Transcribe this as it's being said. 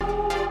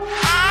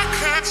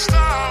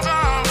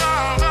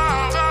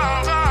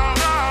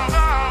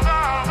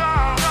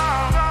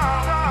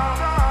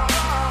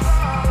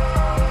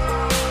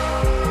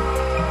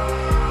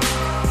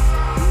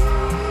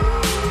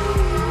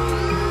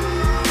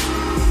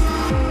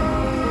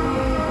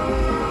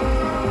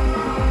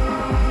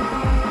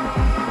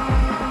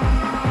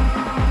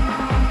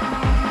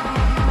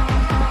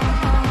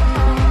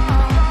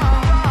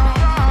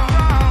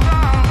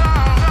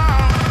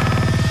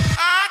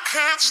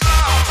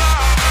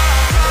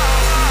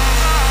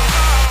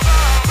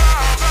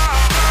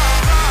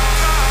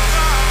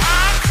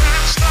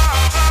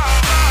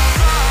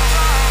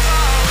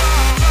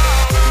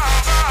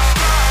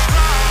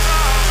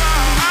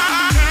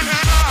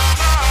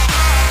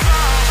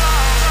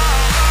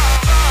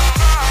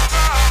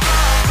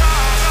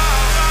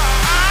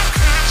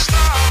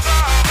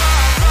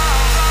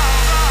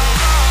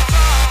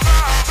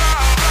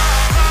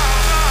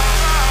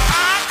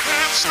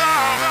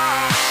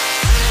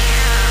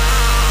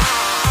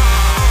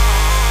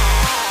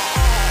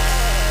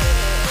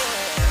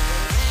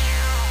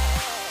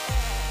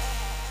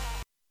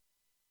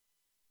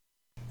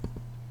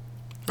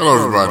Hello,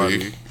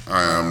 everybody.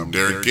 I am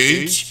Derek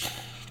Gage.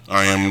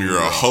 I am your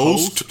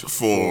host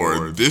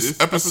for this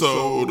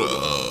episode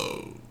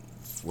of,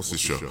 what's this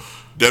show?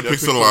 Dead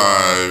Picks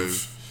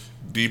Alive,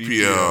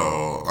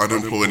 DPL,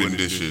 Unemployed in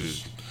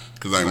Dishes,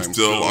 because I'm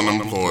still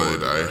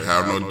unemployed. I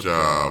have no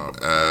job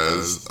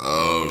as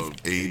of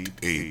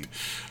 8/8.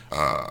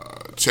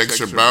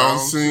 Checks are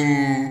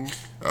bouncing,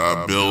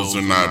 bills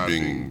are not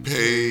being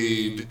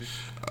paid.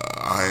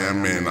 I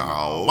am in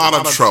a lot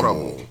of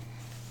trouble.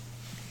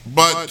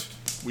 But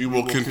we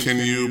will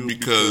continue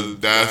because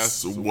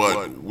that's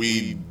what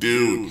we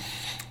do.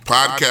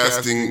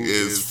 Podcasting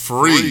is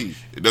free.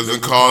 It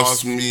doesn't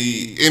cost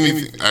me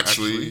anything.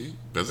 Actually,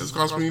 does this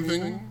cost me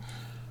anything?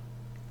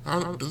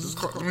 Let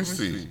me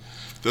see.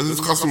 Does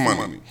this cost me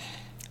money?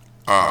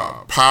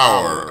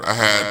 Power.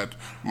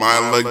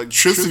 My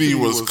electricity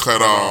was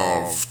cut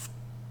off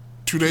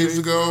 2 days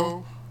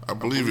ago. I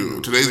believe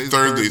it. Today's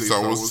Thursday,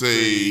 so I will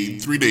say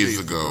 3 days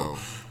ago.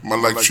 My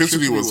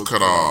electricity was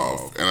cut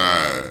off, and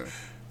I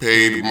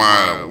paid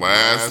my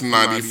last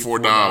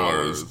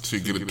 $94 to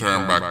get it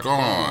turned back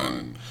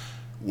on,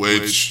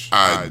 which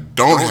I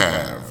don't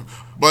have.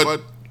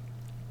 But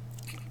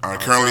I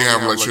currently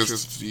have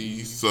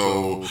electricity,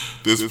 so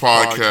this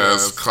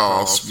podcast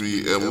costs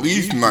me at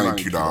least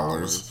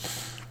 $92.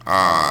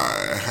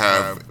 I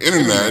have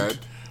internet,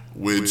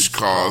 which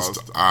costs,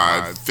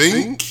 I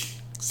think,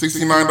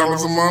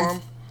 $69 a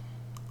month,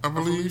 I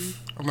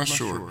believe. I'm not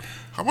sure.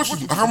 How much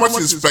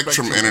is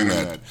Spectrum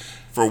Internet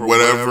for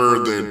whatever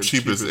their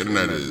cheapest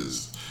internet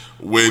is,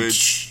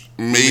 which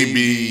may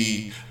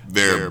be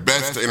their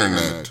best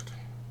internet,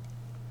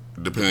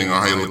 depending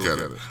on how you look at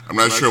it. I'm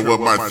not sure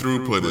what my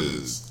throughput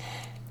is.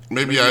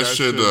 Maybe I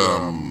should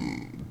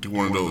do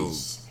one of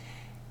those.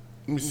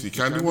 Let me see.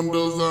 Can I do one of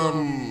those,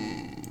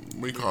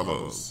 what do you call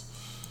those?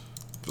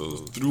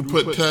 Those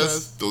throughput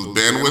tests, those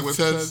bandwidth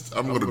tests?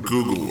 I'm going to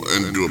Google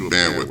and do a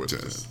bandwidth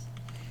test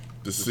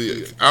to see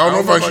it. I don't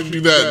know if I should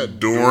do that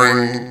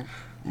during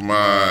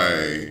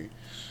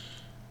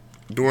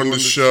the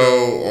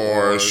show,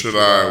 or should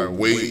I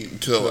wait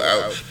until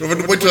after?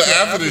 If I wait till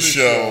after the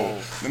show,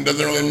 then it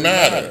doesn't really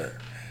matter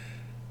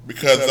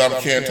because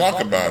I can't talk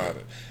about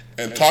it,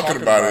 and talking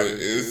about it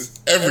is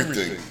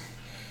everything.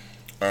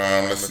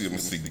 Let's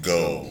see.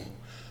 Go.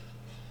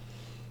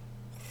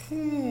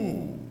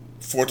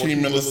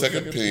 14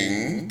 millisecond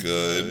ping.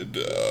 Good.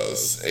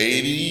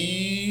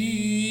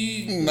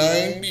 80,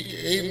 90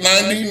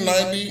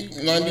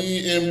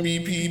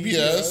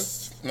 Mbps.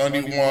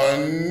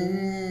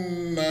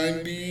 91,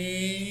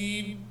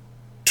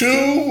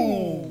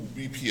 92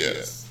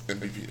 Mbps.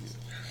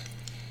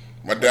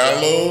 My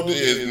download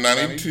is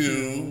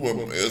 92. What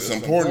is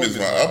important is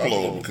my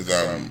upload because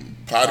I'm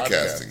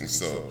podcasting.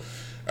 So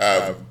I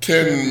have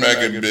 10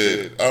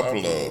 megabit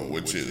upload,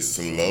 which is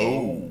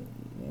slow.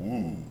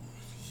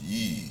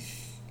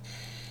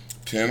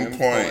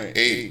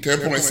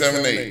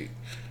 10.78.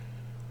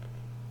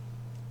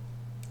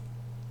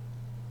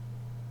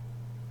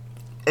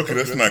 Okay,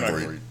 that's not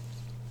great.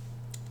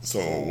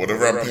 So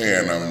whatever I'm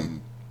paying,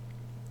 I'm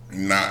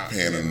not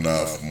paying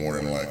enough, more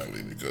than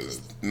likely, because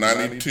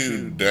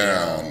 92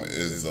 down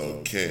is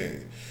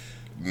okay.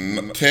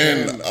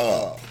 10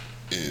 up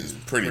is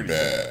pretty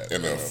bad,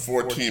 and a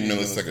 14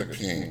 millisecond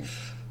ping.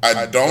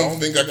 I don't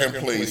think I can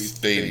play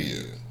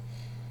Stadia.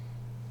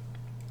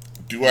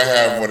 Do I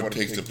have what it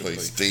takes to play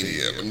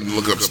Stadia? Let me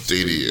look up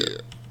Stadia.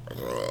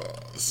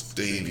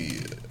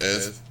 Stadia.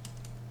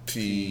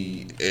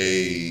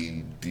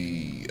 Stadia.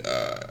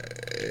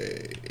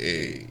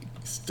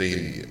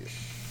 Stadia.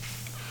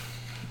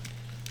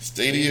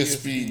 Stadia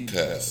speed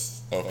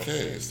test.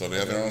 Okay, so they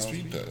have their own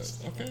speed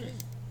test. Okay,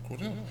 cool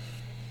deal.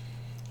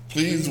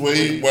 Please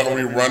wait while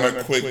we run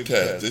a quick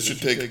test. This should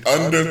take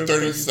under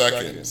 30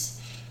 seconds.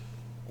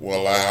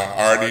 Well, I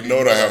already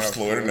know that I have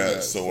slow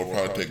internet, so it'll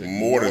probably take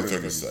more than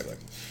 30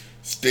 seconds.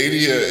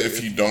 Stadia, if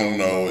you don't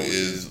know,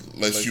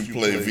 lets you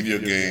play video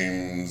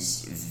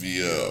games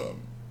via,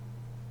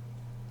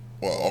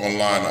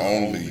 online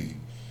only,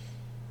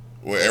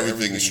 where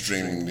everything is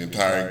streaming. The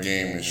entire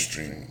game is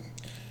streaming.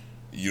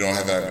 You don't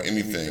have to have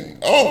anything.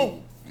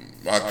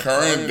 My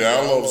current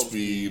download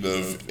speed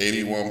of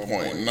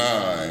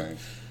 81.9.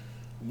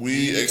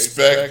 We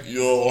expect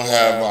you'll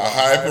have a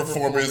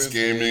high-performance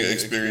gaming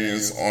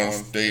experience on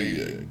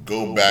Stadia.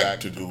 Go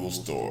back to Google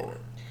Store.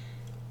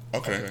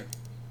 Okay.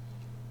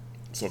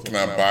 So can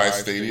I buy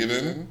Stadia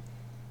then?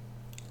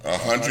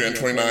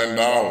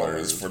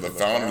 $129 for the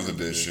Founders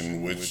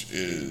Edition, it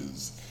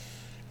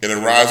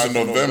arrives in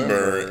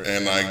November,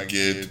 and I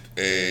get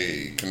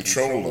a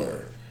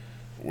controller,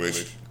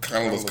 which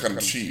kind of looks kind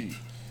of cheap.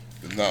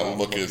 Does not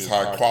look as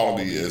high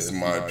quality as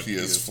my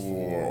PS4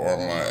 or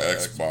my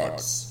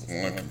Xbox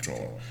One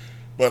controller.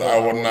 But I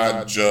will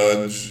not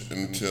judge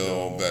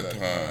until that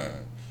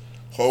time.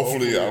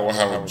 Hopefully I will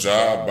have a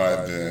job by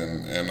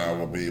then and I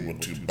will be able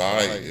to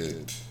buy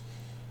it.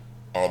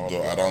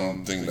 Although I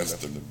don't think that's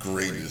the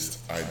greatest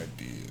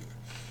idea.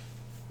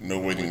 No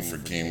waiting for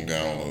game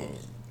download.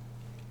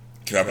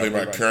 Can I play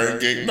my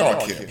current game? No, I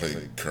can't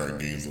play current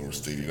games over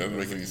Stadia. That doesn't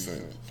make any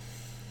sense.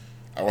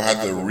 I will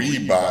have to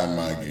re-buy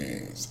my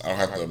games. I'll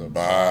have to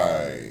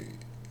buy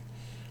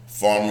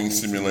Farming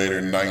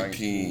Simulator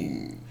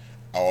 19.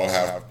 I will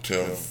have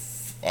to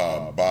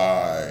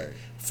buy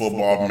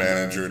Football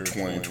Manager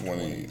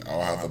 2020. I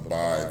will have to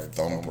buy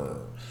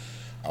Thumper.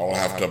 I will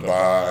have to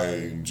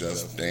buy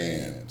Just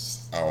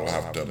Dance. I will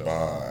have to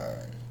buy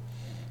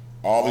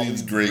all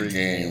these great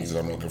games that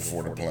I'm looking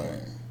forward to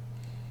playing.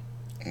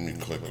 Let me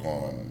click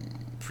on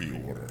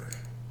pre-order.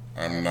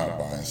 I'm not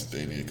buying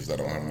Stadia because I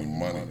don't have any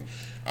money.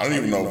 I don't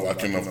even know if I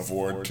can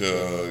afford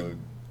to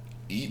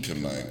eat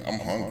tonight. I'm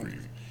hungry.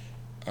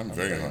 I'm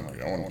very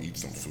hungry. I want to eat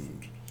some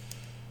food.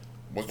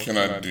 What can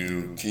I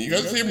do? Can you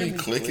guys hear me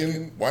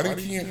clicking? Why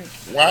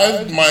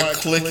is my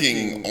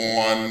clicking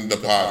on the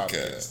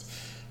podcast?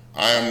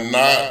 I am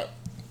not.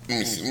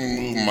 Let me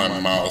move my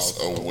mouse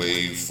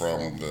away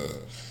from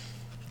the.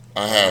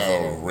 I have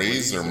a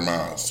Razer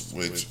mouse,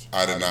 which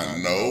I did not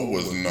know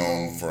was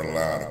known for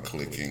loud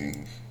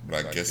clicking,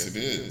 but I guess it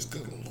is.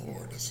 Good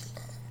Lord, it's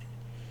loud.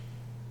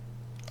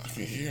 I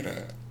can hear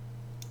that.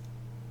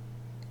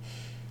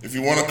 If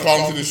you want to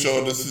call into the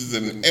show, this is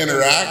an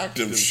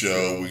interactive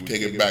show. We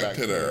take it back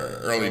to the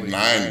early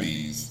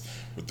 90s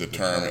with the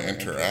term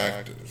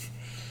interactive.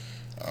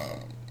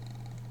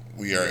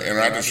 We are an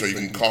interactive show. You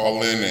can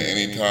call in at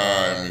any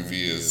time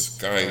via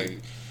Skype.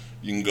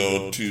 You can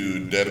go to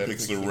Dead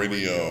Pixel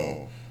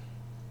Radio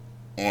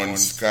on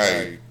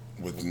Skype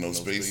with no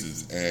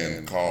spaces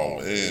and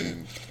call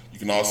in. You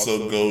can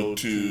also go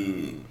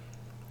to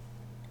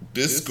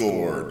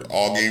Discord,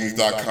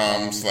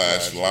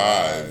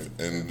 allgames.com/live,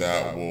 and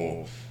that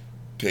will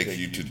take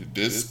you to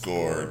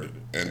Discord.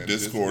 And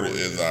Discord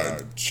is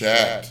our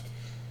chat,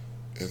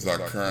 is our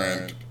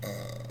current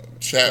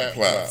chat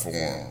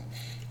platform.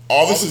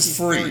 All this is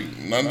free.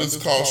 None of this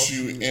costs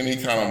you any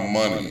kind of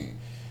money.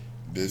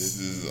 This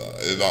is,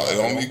 it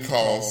only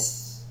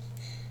costs,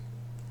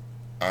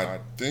 I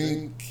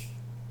think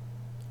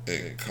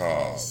it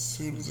costs,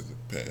 who does it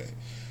pay?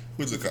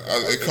 Who does it cost?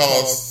 It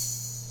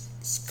costs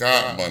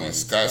Scott money.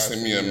 Scott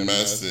sent me a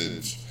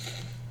message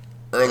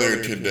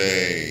earlier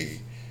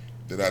today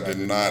that I did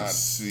not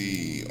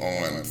see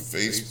on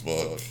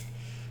Facebook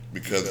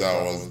because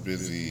I was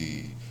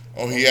busy.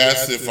 Oh, he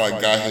asked if I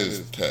got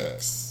his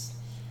text.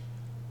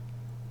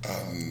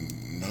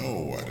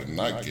 No, I did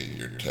not get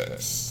your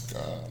text,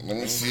 Scott. Let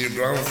me see.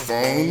 Do I have a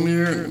phone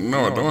here?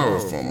 No, I don't have a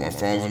phone. My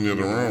phone's in the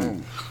other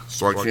room,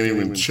 so I can't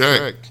even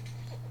check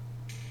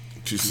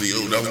to see.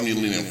 Oh, that was me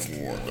leaning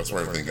forward. That's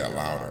why everything got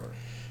louder.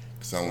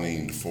 Because I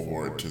leaned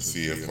forward to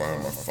see if I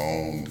have my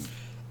phone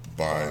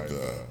by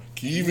the...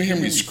 Can you even hear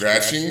me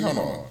scratching? Hold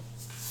on.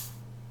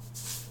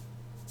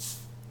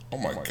 Oh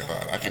my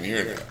God, I can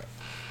hear that.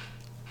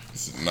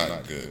 This is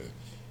not good.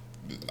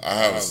 I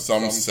have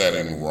some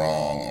setting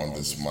wrong on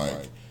this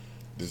mic.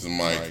 This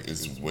mic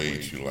is way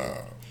too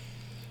loud.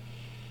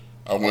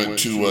 I went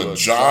to a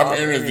job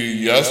interview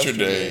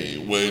yesterday,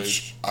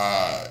 which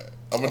up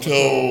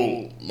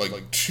until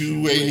like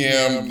 2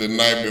 a.m. the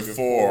night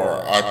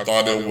before, I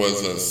thought it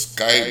was a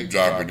Skype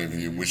job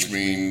interview, which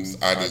means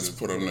I just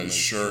put on a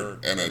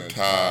shirt and a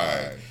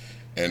tie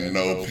and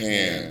no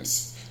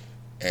pants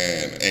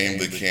and aim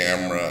the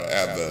camera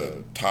at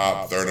the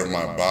top third of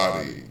my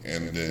body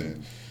and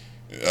then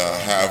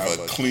have a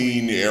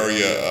clean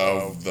area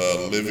of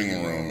the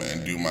living room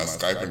and do my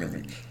Skype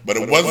interview. But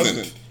it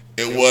wasn't.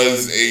 It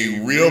was a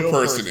real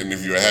person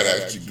interview. I had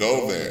to actually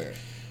go there.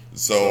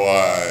 So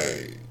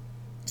I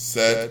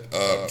set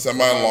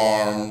my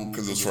alarm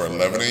because it was for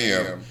 11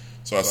 a.m.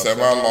 So I set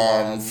my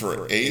alarm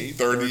for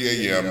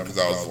 8:30 a.m. because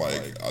I was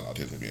like,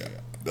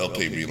 they'll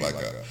take me like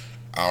an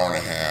hour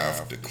and a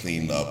half to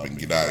clean up and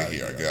get out of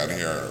here. I get out of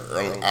here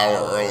an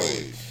hour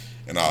early,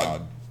 and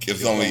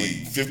it's only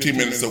 15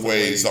 minutes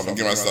away, so I'm going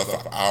to give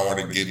myself an hour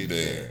to get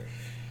there.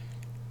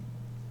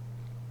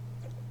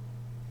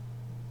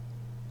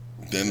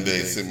 Then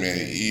they sent me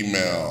an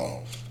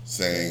email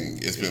saying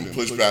it's been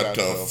pushed back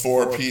to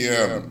 4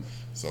 p.m.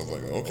 So I was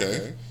like,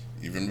 okay,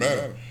 even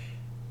better.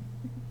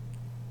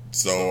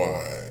 So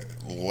I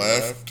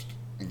left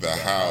the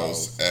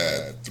house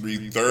at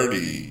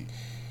 3:30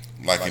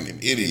 like an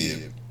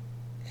idiot.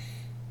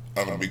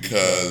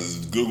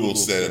 Because Google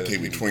said it'd take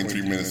me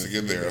 23 minutes to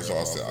get there, so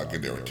I said I'll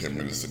get there with 10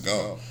 minutes to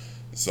go.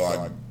 So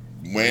I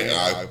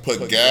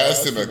put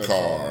gas in the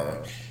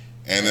car,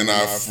 and then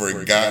I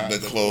forgot to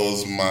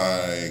close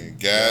my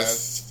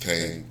gas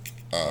tank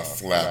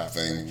flap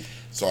thing.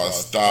 So I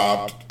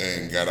stopped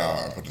and got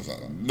out and put this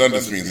on. None of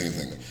this means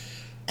anything.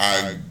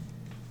 I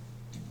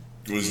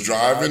was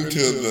driving to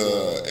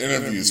the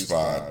interview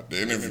spot,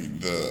 the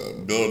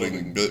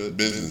building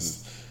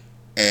business,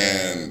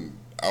 and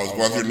I was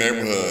going through the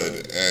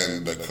neighborhood,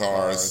 and the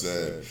car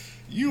said,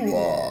 you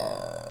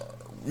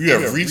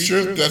have reached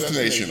your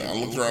destination. I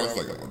looked around, I was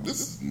like, oh,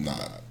 this is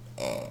not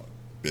a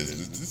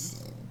business, this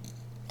is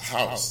a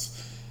house.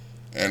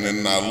 And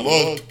then I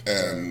looked,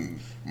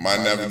 and my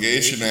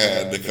navigation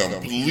had the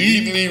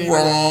completely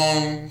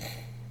wrong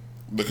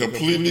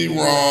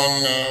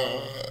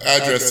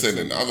address in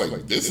it. I was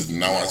like, this is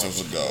not where I'm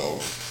supposed to go.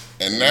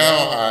 And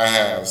now I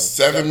have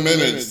 7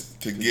 minutes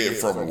to get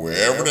from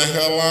wherever the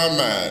hell I'm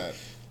at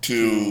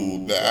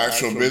to the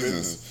actual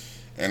business.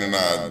 And then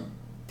I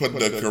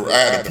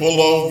had to pull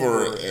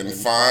over and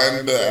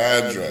find the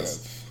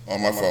address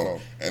on my phone.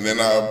 And then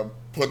I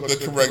put the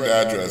correct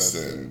address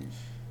in.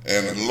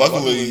 And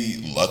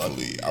luckily,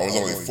 I was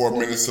only 4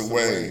 minutes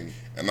away.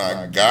 And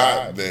I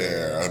got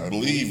there, I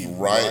believe,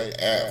 right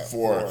at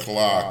 4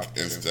 o'clock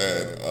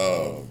instead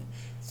of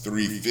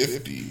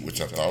 3:50, which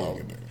I thought I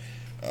was going to do.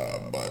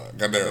 But I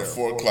got there at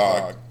 4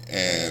 o'clock,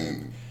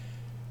 and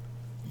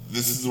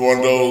this is one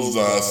of those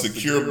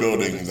secure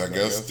buildings. I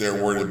guess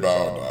they're worried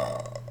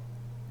about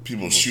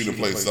people shoot a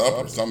place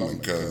up or something,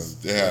 because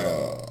they had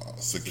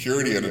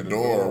security at the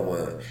door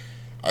where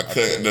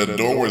the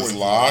door was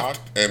locked,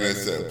 and it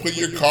said, "Put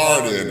your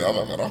card in." I was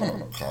like, "I don't have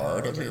no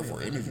card. I'm here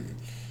for an interview."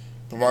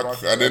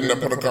 I didn't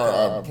put a card.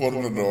 I pulled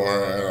in the door,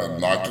 and I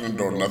knocked on the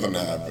door. Nothing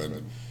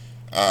happened.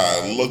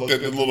 I looked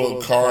at the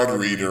little card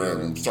reader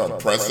and started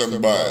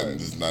pressing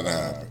buttons. Nothing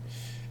happened.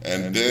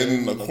 And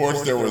then, of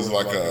course, there was an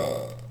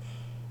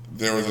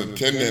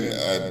attendant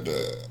at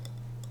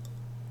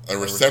a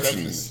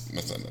receptionist.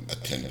 Not an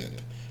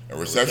attendant. A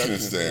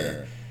receptionist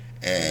there,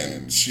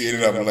 and she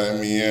ended up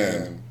letting me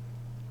in.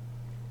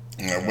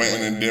 And I went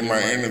in and did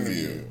my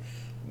interview,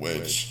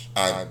 which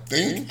I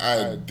think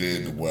I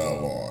did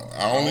well on.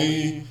 I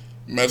only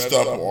messed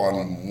up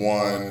on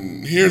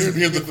one. Here's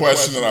the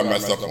question that I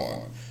messed up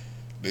on.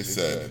 They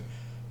said,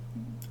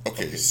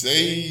 okay,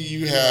 say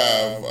you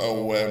have a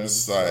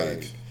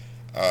website.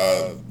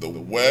 The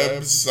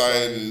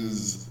website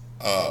is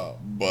up,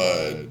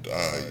 but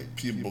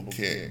people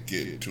can't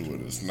get to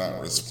it. It's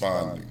not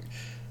responding.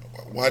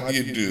 What do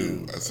you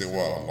do? I say,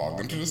 well,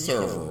 log into the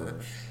server.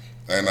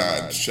 And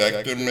I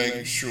checked to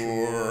make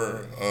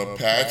sure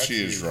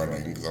Apache is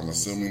running, because I'm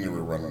assuming they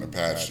were running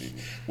Apache,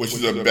 which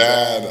is a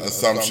bad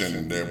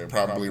assumption. They're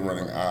probably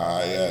running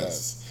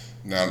IIS.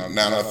 Now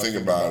that I think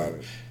about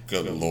it,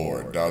 good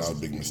Lord, that was a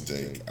big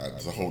mistake.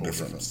 It's a whole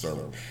different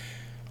server.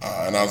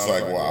 And I was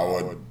like, well, I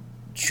would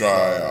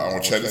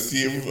check to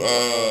see if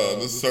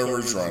the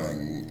server's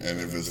running.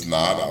 And if it's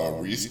not, I'll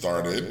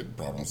restart it,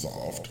 problem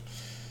solved.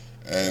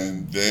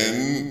 And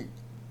then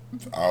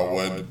I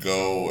would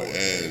go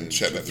and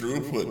check the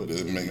throughput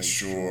to make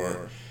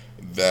sure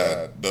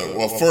that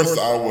first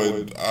I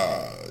would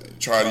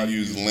try to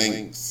use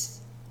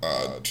links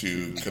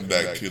to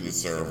connect to the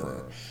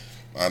server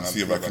and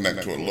see if I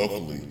connect to it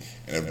locally.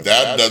 And if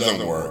that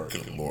doesn't work,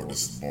 good Lord,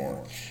 this is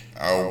boring,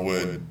 I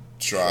would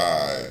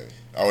check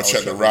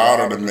the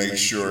router to make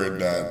sure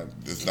that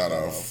it's not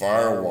a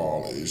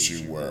firewall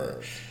issue where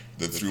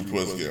the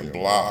throughput's getting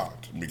blocked.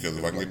 Because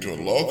if I can get to it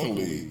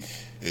locally,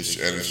 it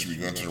should be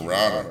going to the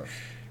router.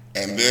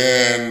 And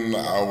then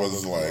I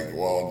was like,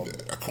 well,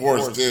 of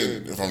course,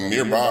 then if I'm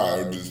nearby,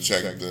 I would just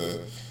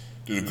do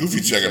the goofy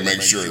check and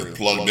make sure it's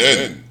plugged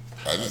in.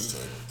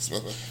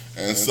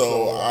 And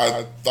so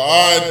I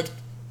thought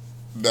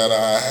that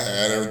I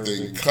had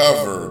everything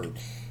covered,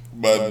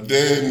 but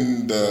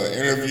then the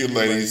interview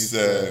lady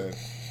said,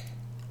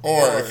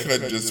 or it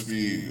could just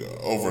be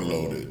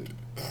overloaded.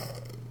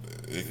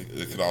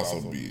 It could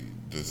also be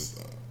just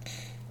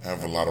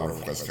have a lot of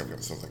requests coming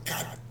in. So I was like,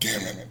 God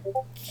damn it,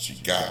 she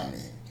got me.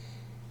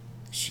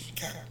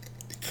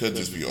 It could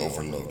just be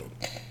overloaded.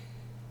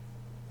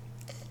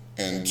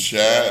 In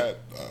chat,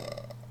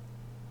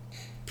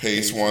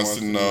 Pace wants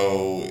to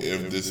know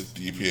if this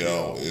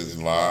DPL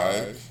is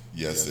live.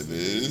 Yes, it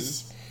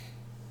is.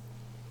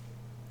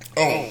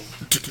 Oh,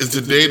 is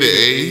today the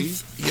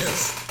 8th?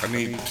 Yes. I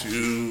need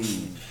to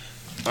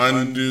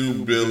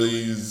undo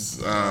Billy's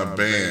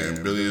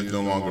ban. Billy is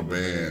no longer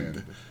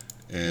banned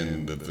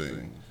in the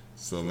thing.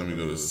 So let me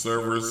go to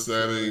server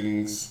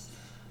settings,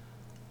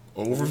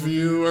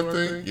 overview, I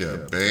think. Yeah,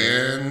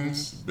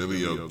 bans,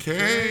 Billy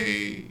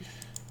OK.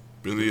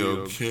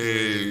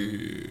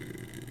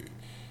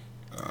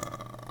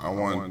 I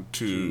want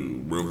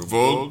to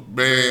revoke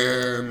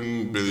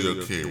ban, Billy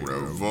OK,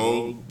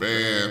 revoke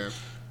ban.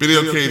 Billy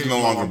OK is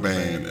no longer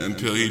banned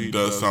until he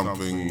does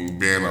something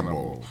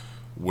bannable,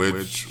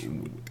 which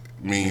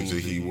means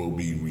that he will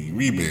be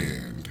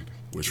rebanned,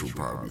 which will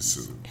probably be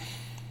soon.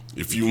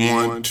 If you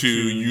want to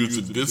use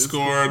the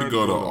Discord,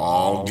 go to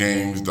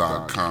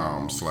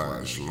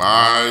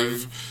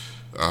allgames.com/live.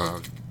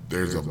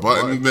 There's a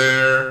button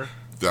there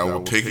that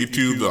will take you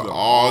to the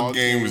All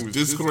Games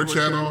Discord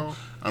channel.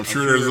 I'm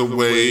sure there's a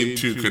way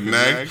to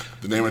connect.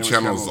 The name of the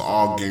channel is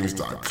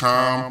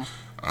allgames.com.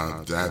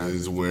 That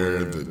is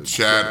where the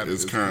chat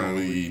is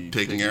currently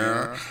taking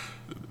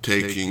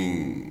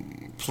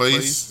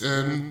place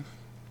in.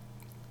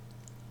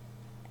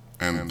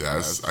 And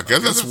I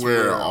guess that's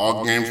where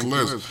All Games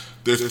lives.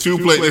 There's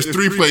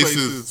three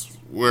places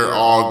where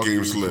All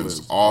Games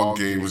lives.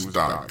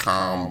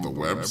 Allgames.com, the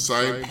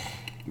website,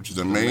 which is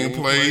the main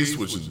place,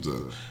 which is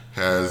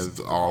has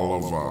all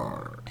of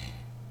our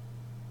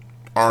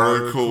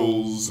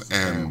articles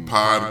and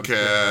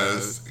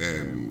podcasts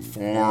and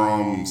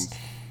forums,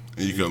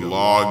 and you can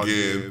log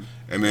in.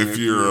 And if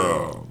you're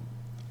a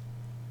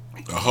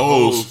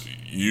host,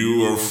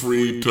 you are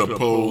free to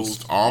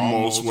post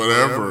almost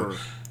whatever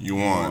you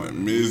want.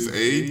 Ms.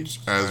 H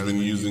has been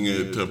using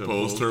it to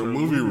post her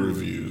movie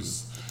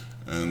reviews.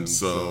 And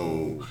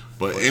so,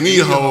 but any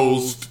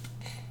host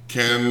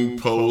can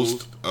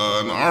post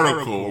an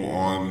article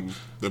on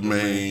the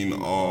main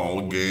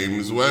All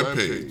Games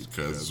webpage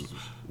because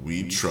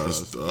we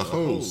trust the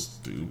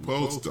host to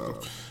post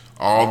stuff.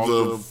 All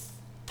the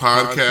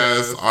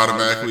podcasts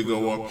automatically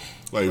go up,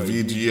 like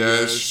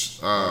VGS,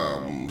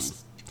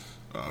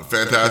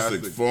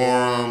 Fantastic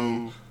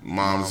Forum,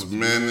 Mom's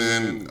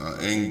Minute,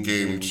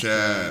 In-Game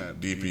Chat,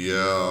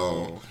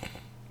 DPL,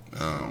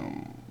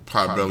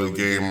 Potbelly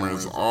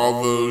Gamers.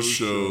 All those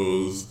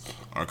shows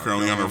are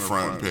currently on the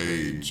front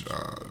page.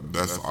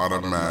 That's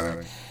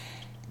automatic.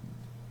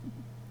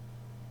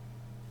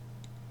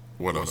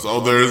 What else?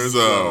 Oh, there's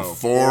a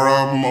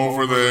forum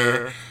over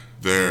there.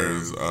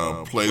 There's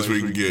a place where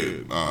you can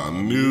get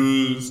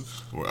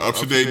news, or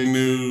up-to-date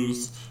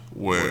news,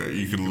 where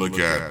you can look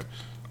at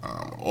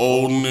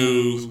old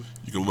news.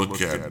 You can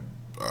look at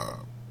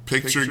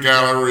picture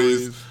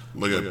galleries,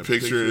 look at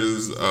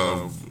pictures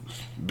of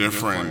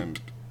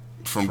different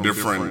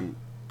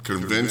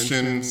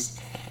conventions.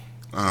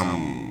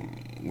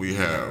 We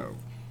have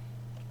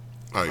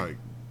like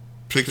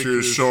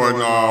pictures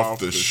showing off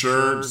the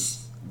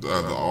shirts,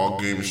 the All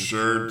Games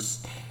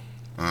shirts.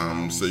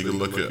 So you can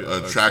look at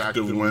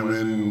attractive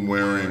women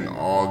wearing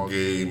All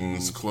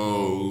Games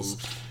clothes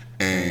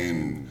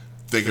and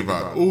think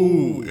about,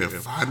 ooh,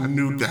 if I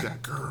knew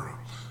that girl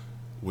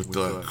with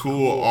the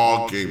cool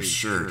All Games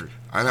shirt,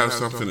 I'd have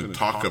something to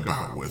talk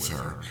about with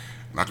her.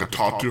 And I could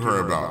talk to her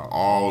about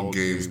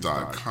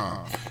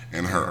allgames.com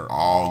and her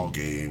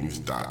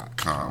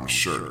allgames.com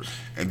shirt.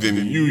 And then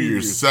you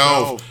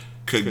yourself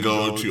could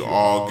go to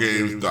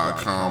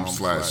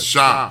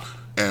allgames.com/shop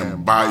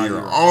and buy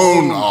your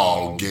own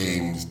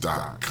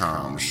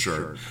allgames.com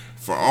shirt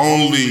for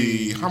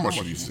only, how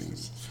much are these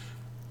things?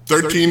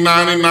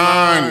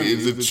 $13.99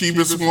 is the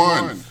cheapest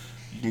one.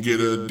 You can get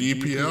a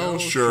DPL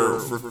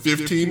shirt for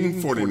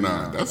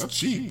 $15.49. That's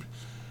cheap.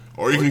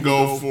 Or you can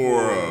go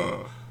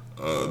for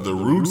the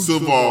Roots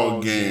of All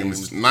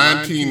Games,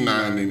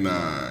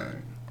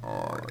 $19.99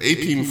 or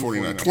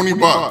 $18.49,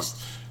 $20.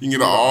 You can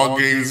get an All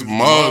Games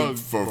mug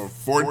for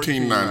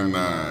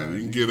 $14.99. You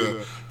can get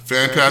a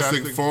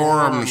Fantastic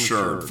Forum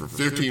shirt for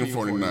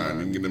 $15.49.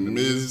 You can get a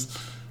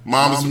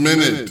Mom's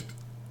Minute,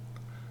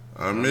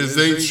 Ms.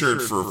 H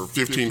shirt for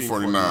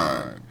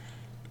 $15.49.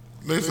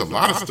 There's a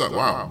lot of stuff.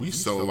 Wow, we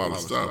sell a lot of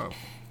stuff.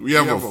 We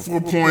have a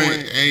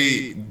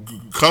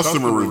 4.8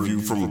 customer review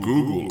from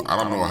Google. I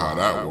don't know how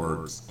that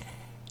works.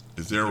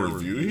 Is there a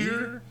review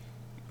here?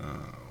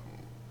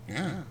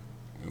 Yeah,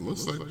 it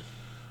looks like.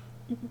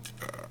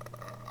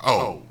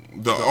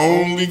 The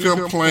only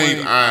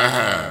complaint I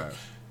have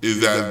is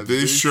that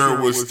this shirt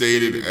was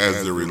stated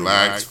as a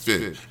relaxed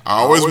fit. I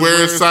always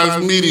wear a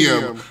size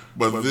medium,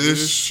 but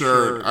this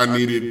shirt I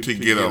needed to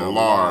get a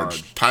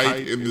large,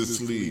 tight in the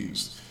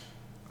sleeves.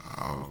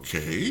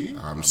 Okay,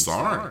 I'm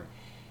sorry.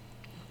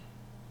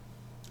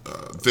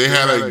 They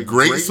had a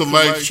great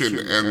selection,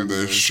 and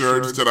the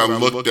shirts that I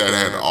looked at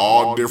had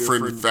all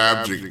different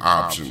fabric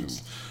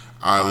options.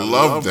 I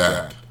love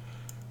that.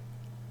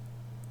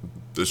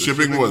 The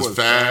shipping was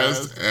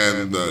fast,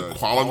 and the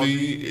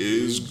quality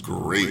is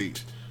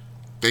great.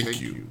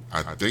 Thank you.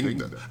 I think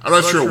that. I'm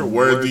not sure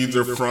where these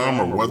are from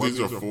or what these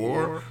are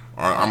for.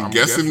 I'm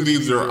guessing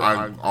these are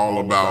all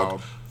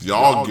about the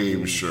All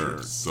Game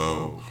shirts.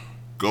 So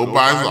go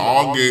buy the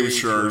All Game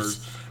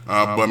shirts,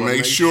 but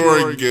make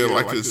sure you get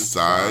like a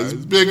size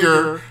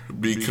bigger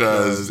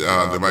because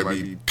they might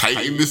be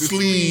tight in the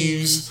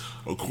sleeves,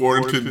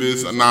 according to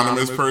this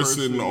anonymous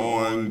person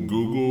on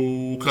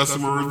Google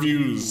customer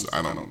reviews.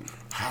 I don't know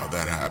how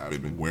that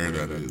happened, where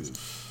that is.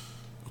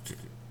 Okay.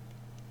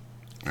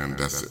 And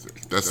that's it.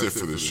 That's it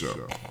for this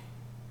show.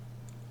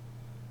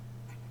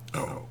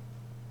 Oh.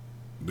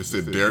 They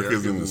said Derek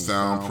is in the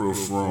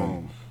soundproof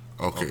room.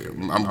 Okay.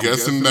 I'm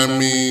guessing that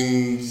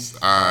means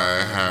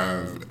I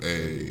have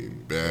a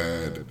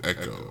bad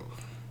echo.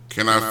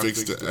 Can I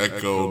fix the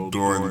echo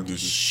during the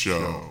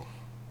show?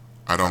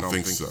 I don't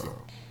think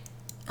so.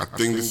 I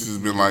think this has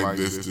been like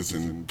this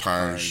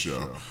entire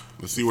show.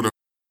 Let's see what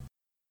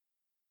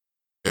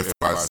if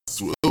I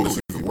switch. Oh, it's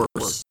even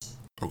worse.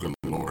 Oh, good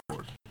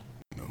Lord.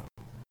 No.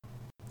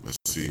 Let's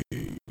see.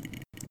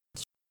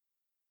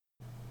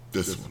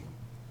 This one.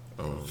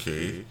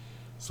 Okay.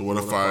 So what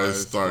if I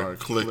start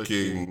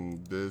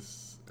clicking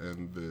this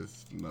and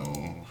this?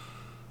 No.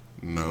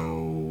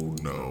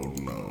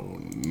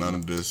 None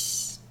of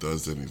this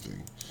does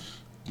anything.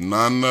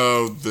 None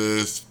of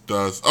this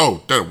does.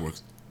 Oh, that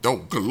works. Oh,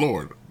 good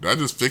Lord. Did I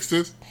just fix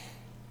this?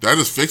 Did I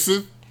just fix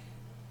it?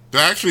 Did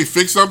I actually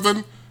fix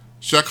something?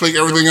 Should I click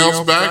everything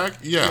else back?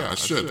 Yeah, I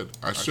should.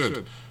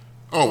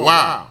 Oh,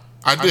 wow.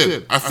 I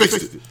did. I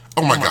fixed it.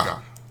 Oh, my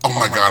God. Oh,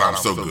 my God, I'm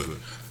so good.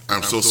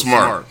 I'm so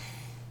smart.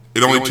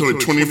 It only took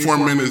 24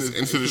 minutes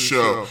into the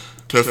show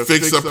to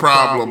fix a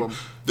problem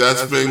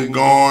that's been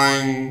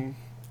going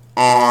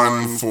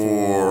on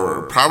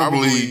for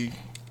probably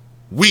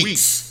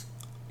weeks.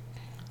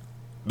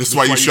 This is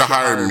why you should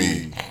hire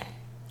me.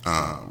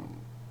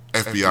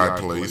 FBI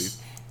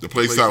place. The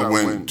place I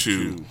went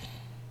to.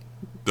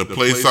 The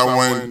place I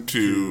went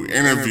to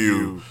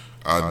interview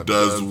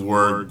does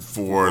work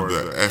for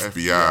the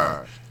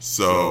FBI.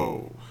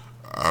 So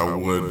I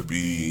would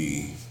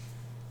be.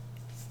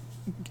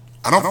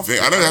 I don't have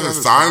to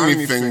sign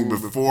anything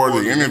before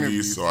the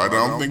interview, so I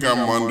don't think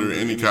I'm under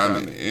any kind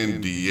of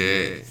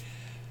NDA.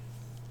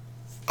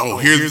 Oh,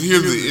 here's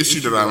the issue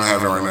that I'm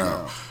having right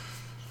now.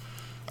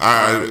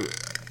 I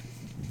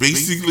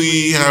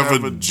basically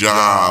have a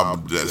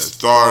job that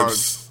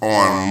starts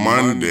on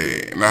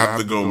Monday, and I have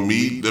to go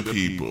meet the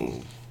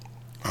people.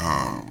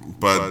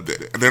 But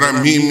they're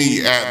not meeting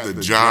me at the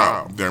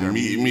job. They're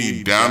meeting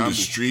me down the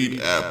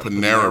street at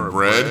Panera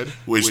Bread,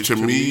 which to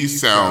me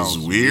sounds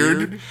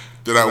weird.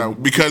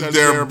 Because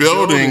their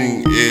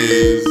building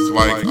is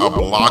like a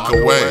block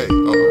away.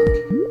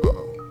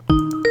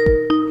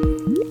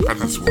 How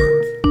does this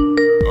work?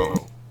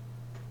 Oh.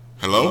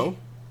 Hello?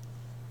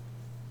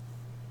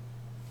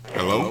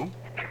 Hello?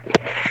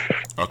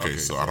 Okay,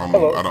 so I don't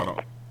know.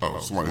 Oh,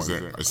 somebody's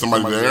there. Is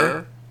somebody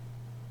there?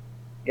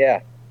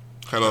 Yeah.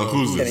 Hello,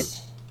 who's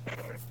this?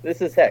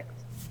 This is Hex.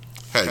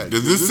 Hey,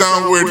 does this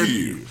sound weird to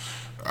you?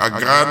 I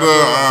got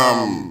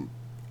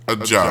a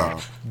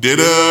job. Did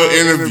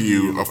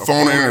a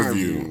phone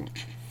interview.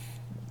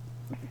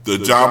 The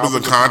job is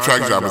a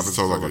contract job,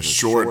 so like a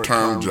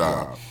short-term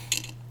job.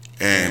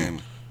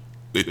 And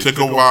they took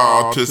a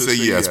while to say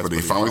yes, but they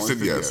finally said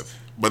yes.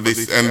 But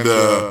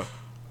the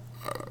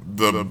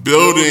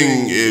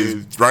building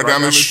is right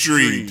down the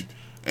street,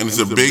 and it's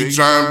a big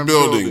giant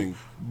building.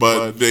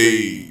 But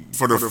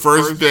for the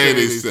first day,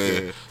 they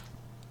said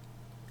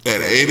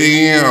at 8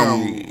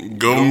 a.m.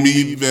 go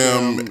meet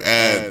them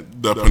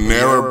at the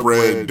Panera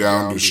Bread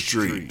down the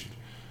street.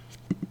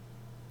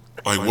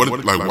 Like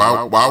what? Like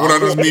why would I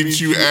just meet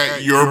you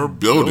at your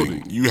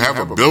building? You have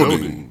a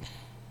building.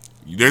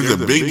 There's a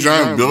big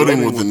giant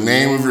building with the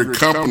name of your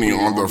company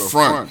on the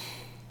front.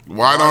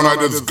 Why don't I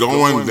just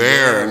go in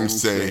there and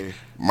say,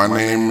 my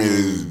name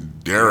is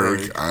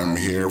Derek, I'm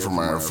here for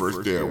my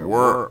first day at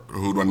work.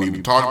 Who do I need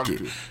to talk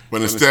to?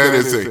 But instead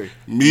they say,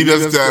 meet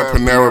us at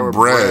Panera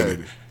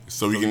Bread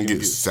so we can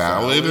get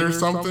salad or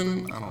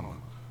something? I don't know.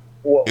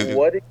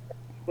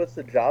 What's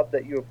the job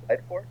that you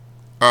applied for?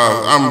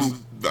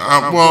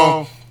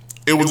 Well,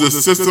 it was a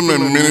system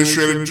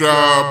administrative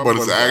job, but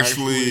it's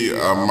actually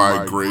a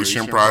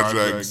migration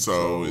project,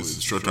 so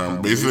it's short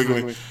term.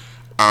 Basically,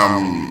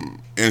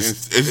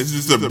 it's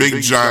just a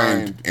big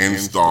giant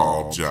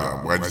install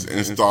job where I just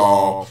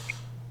install,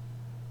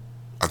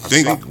 I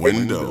think,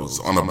 Windows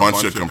on a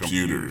bunch of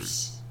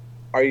computers.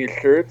 Are you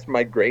sure it's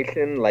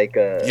migration, like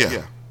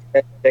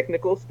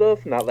technical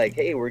stuff? Not like,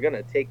 hey, we're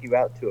gonna take you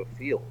out to a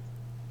field.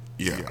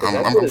 Yeah,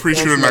 I'm pretty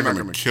sure they're not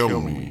gonna kill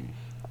me.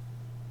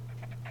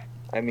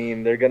 I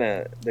mean, they're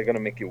gonna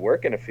make you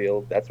work in a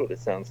field. That's what it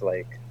sounds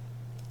like.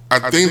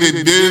 I think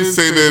they did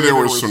say that there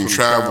was some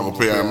travel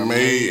pay. I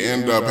may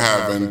end up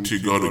having to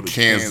go to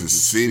Kansas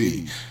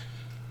City,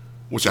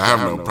 which I have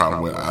no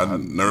problem with. I've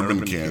never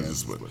been to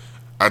Kansas, but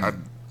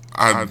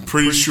I'm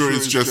pretty sure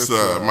it's just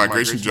a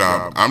migration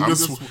job.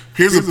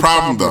 Here's the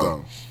problem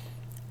though.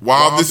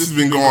 While this has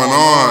been going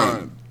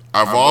on,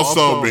 I've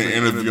also been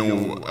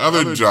interviewing with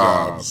other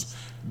jobs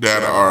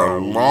that are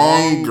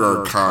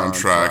longer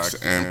contracts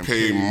and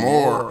pay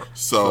more.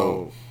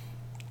 So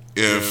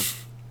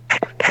if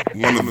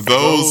one of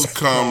those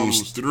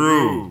comes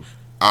through,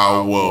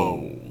 I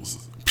will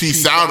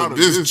peace out of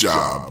this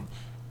job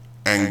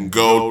and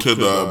go to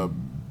the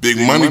big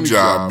money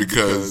job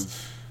because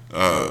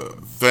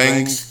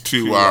thanks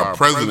to our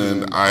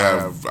president,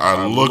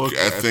 I look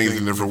at things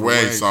in different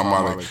ways. So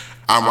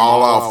I'm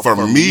all out for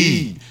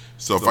me.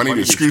 So if I need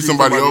to screw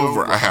somebody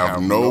over, I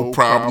have no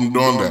problem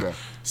doing that.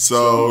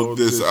 So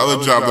this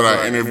other job that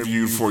I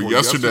interviewed for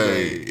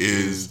yesterday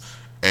is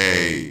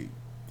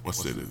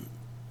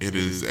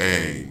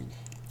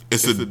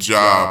it's a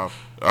job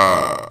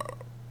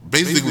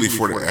basically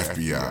for the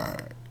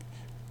FBI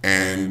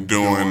and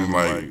doing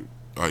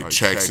like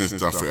checks and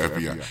stuff for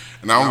FBI.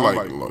 And I'm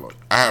like, look,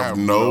 I have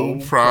no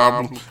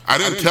problem. I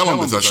didn't tell him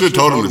this. I should have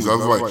told him this. I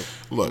was like,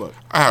 look,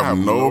 I have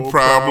no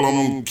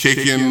problem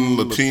kicking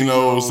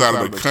Latinos out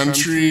of the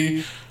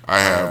country.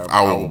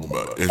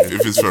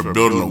 If it's for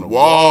building a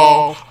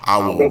wall, I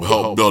will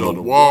help build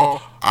a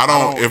wall.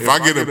 If I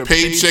get a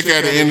paycheck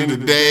at the end of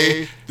the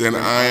day, then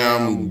I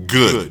am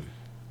good.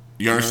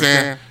 You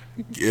understand?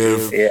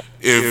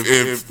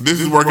 If this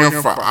is working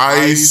for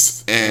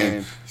ICE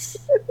and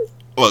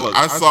look,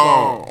 I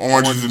saw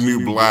Orange is the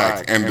New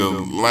Black, and the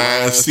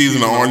last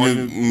season of Orange is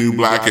the New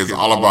Black is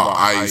all about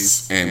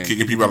ICE and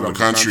kicking people out of the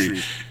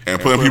country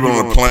and putting people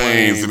on the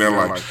planes, and they're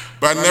like,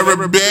 but I've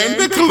never been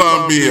to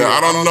Colombia.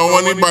 I don't know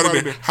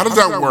anybody there. How does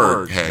that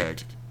work,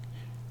 Heck?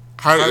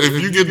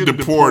 If you get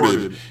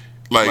deported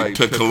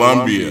to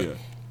Colombia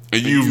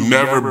and you've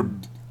never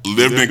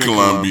lived in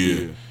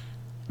Colombia,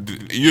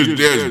 you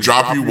just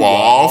drop you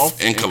off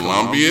in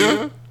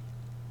Colombia?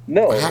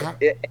 No,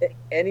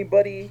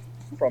 anybody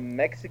from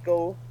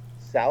Mexico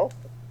south,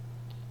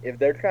 if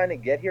they're trying to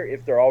get here,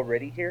 if they're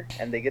already here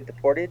and they get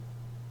deported,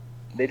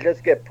 They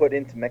just get put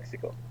into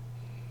Mexico.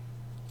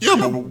 Yeah,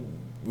 but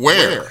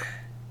where?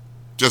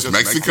 Just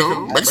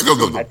Mexico?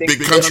 Mexico's a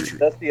big country.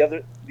 That's the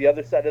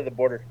other side of the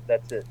border.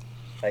 That's it.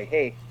 Like,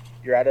 hey,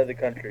 you're out of the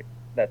country.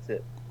 That's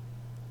it.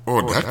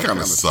 Oh, that kind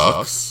of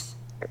sucks.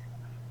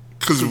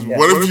 Because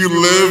what if you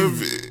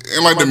live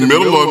in like the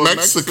middle of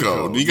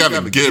Mexico? You got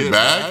to get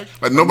back.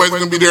 Like nobody's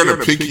gonna be there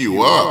to pick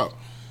you up.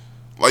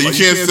 Like you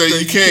can't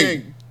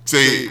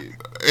say,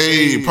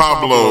 hey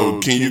Pablo,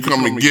 can you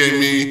come and get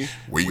me?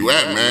 Where you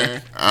at,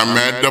 man? I'm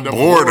at the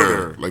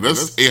border. Like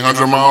that's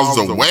 800 miles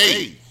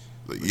away.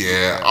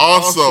 Yeah.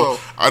 Also,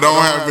 I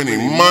don't have any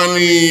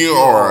money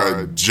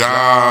or a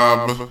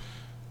job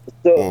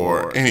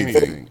or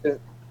anything.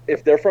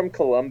 If they're from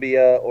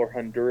Colombia or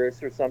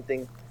Honduras or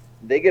something,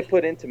 they get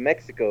put into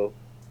Mexico.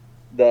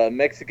 The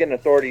Mexican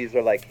authorities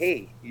are like,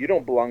 hey, you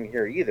don't belong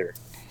here either.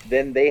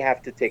 Then they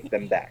have to take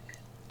them back.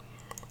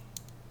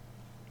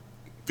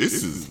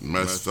 This is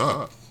messed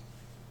up.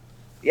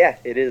 Yeah,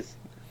 it is.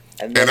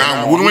 And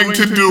I'm willing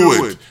to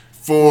do it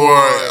for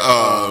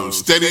a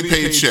steady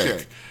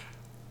paycheck.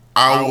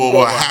 I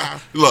will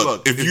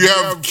look, if you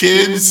have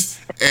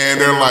kids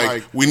and they're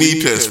like, we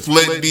need to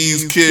split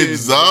these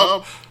kids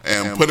up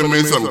and put them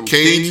in some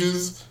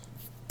cages,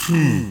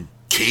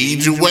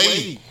 cage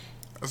away.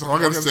 That's all I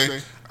gotta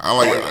say.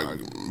 I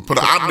put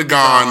an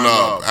octagon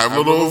up, have a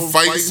little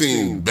fight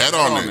scene, bet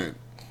on it.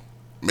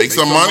 Make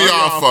some money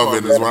off of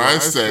it is what I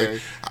say.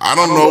 I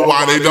don't know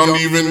why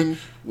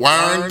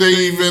aren't they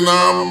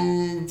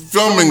even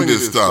filming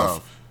this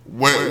stuff?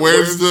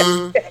 Where's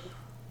the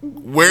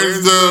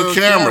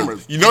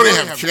cameras? You know they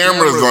have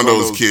cameras on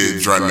those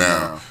kids right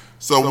now.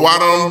 So why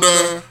don't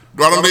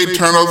they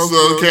turn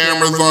those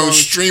cameras on and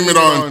stream it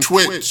on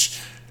Twitch,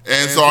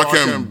 and so I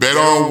can bet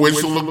on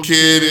which little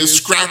kid is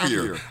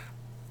scrappier?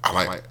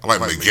 I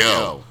like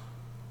Miguel.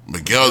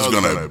 Miguel's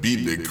gonna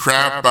beat the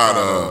crap out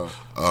of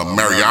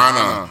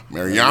Mariana.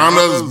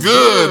 Mariana's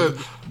good,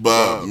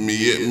 but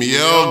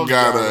Miguel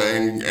got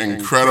an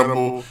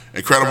incredible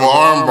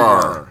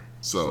armbar.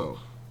 So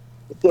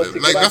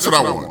like that's what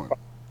I want.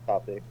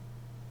 Topic.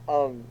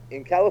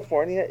 In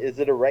California, is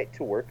it a right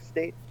to work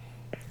state?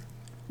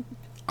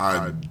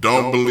 I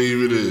don't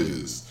believe it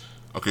is.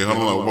 Okay,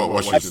 hold on.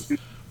 What should?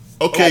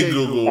 Okay,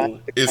 Google.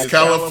 Is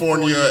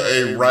California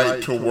a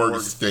right to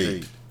work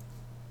state?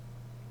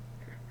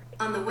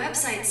 On the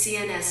website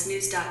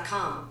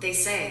cnsnews.com, they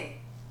say,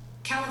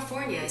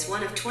 California is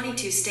one of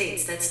 22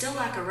 states that still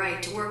lack a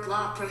right to work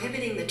law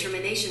prohibiting the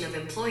termination of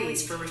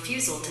employees for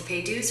refusal to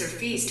pay dues or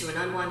fees to an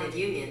unwanted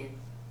union.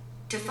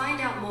 To find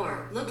out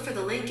more, look for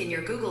the link in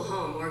your Google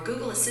Home or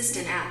Google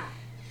Assistant app.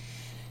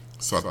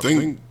 So I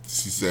think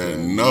she said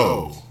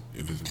no,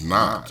 it is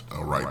not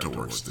a right to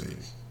work state.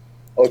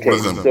 Okay,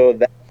 so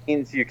that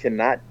means you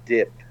cannot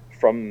dip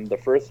from the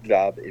first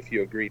job if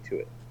you agree to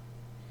it.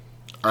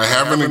 I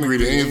haven't agreed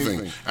to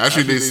anything.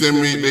 Actually,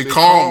 they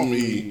called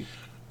me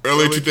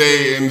earlier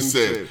today and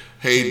said,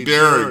 hey,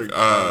 Derek,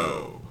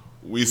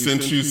 we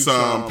sent you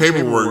some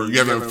paperwork. You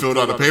haven't filled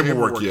out the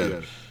paperwork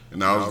yet.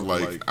 And I was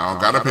like, I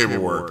don't got the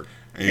paperwork.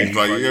 And he's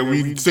like, yeah,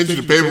 we sent you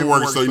the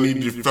paperwork, so you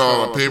need to fill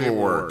out the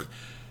paperwork.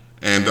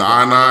 And the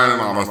I-9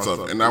 and all that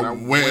stuff. And I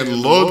went and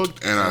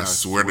looked, and I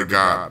swear to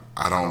God,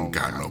 I don't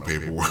got no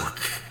paperwork.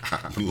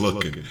 I'm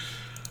looking.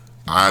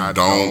 I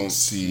don't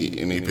see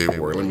any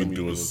paperwork. Let me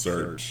do a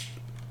search.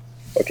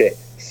 Okay,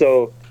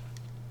 so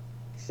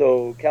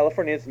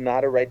California is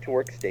not a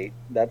right-to-work state.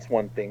 That's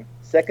one thing.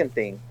 Second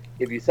thing,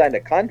 if you sign a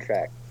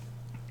contract,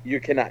 you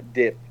cannot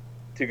dip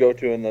to go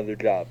to another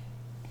job.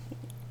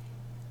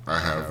 I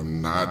have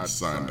not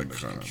signed a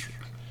contract.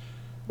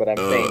 But I'm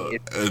saying...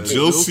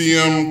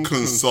 Agilcium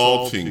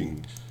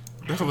Consulting.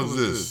 What the hell is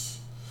this?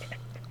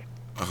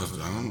 What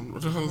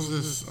the hell is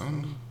this?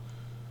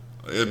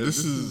 Yeah,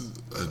 this is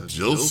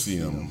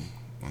Agilcium.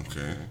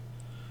 Okay.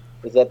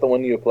 Is that the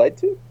one you applied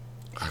to?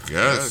 I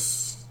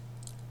guess.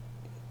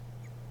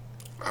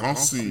 I don't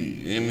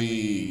see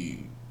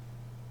any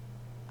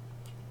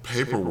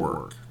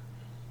paperwork.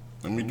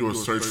 Let me do a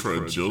search for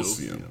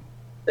Agilcium.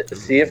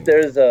 See if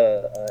there's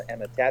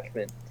an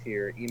attachment to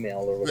your email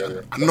or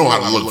whatever. I know how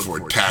to look for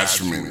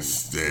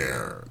attachments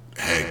there.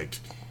 Heck,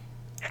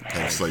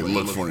 like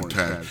look for an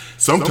attachment.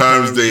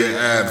 Sometimes they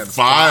add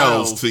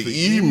files to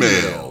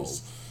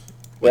emails.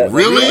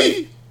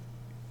 Really?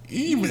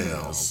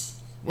 Emails?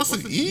 What's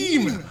an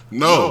email?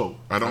 No,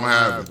 I don't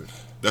have it.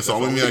 That's the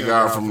only thing I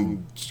got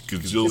from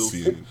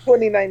Agilcium. It's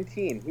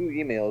 2019. Who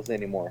emails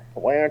anymore?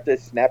 Why aren't they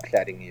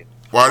Snapchatting you?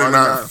 Why are they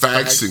not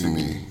faxing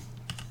me?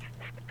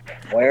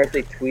 Why aren't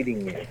they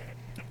tweeting you?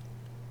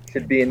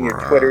 Should be in your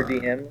Twitter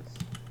DMs.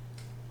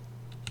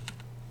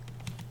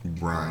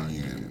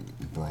 Brian.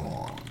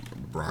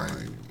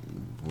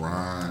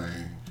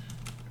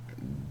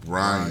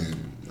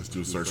 Let's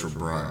do a search for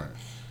Brian.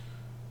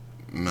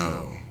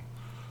 No.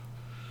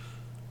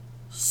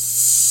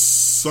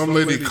 Some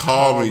lady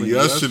called me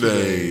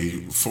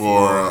yesterday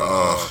for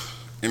an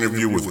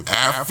interview with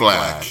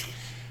Aflac,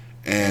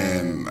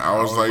 and I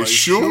was like,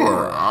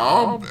 sure,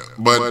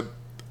 but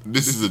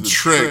this is a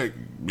trick.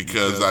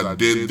 because I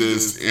did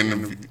this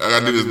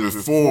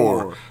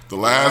before. The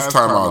last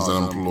time I was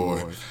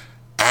unemployed,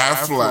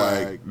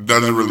 Aflac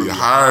doesn't really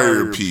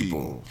hire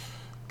people.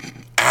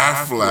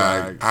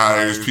 Aflac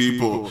hires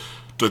people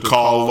to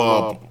call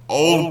up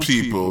old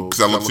people,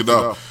 because I looked it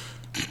up.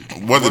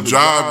 What the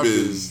job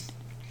is,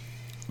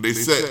 they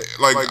said,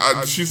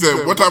 she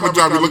said, what type of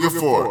job are you looking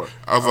for?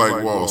 I was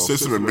like, well,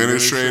 system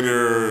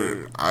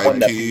administrator,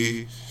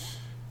 IT.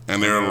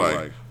 And they were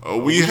like,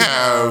 oh, we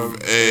have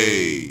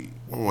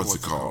what was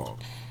it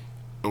called?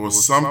 It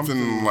was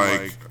something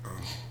like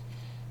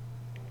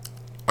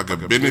a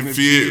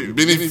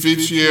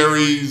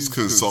beneficiaries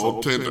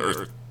consultant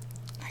or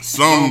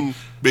some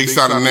big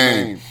sounding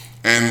name.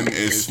 And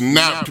it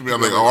snapped to me. I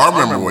was like, oh, I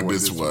remember what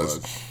this was.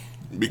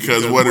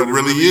 Because what it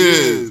really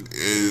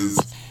is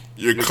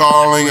you're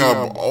calling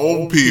up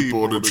old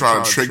people to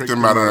try to trick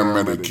them out of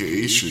their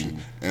medication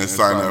and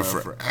sign up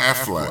for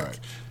Aflac.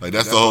 Like,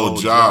 that's the whole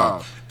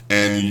job.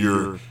 And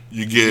you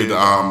get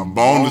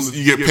bonus.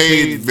 You get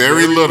paid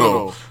very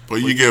little,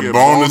 but you get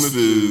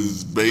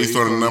bonuses based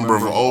on the number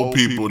of old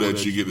people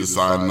that you get to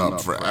sign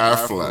up for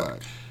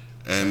Aflac.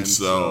 And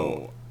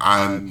so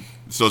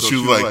she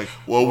was like,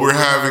 well, we're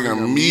having a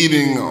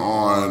meeting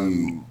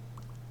on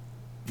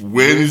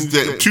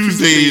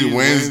Tuesday and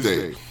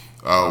Wednesday.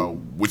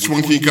 Which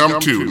one can you come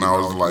to? And I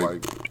was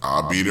like,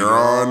 I'll be there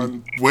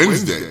on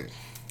Wednesday.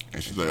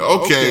 And she's like,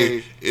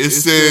 okay,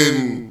 it's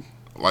in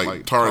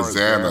like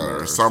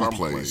Tarzana or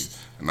someplace.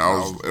 And I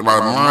was, in my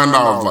mind,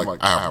 I was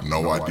like, I have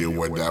no idea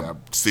what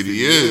that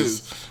city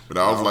is. But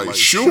I was like,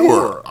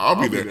 sure,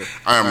 I'll be there.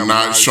 I am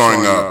not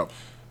showing up.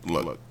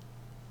 Look,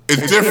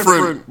 it's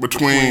different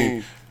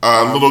between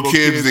little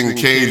kids in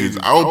cages.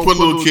 I would put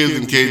little kids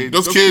in cages.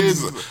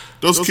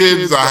 Those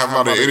kids, I have a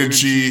lot of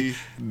energy.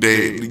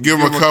 They give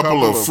them a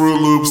couple of Fruit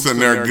Loops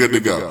and they're good to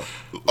go.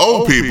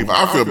 Old people,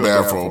 I feel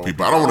bad for old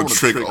people. I don't want to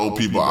trick old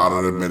people out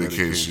of their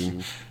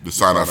medication to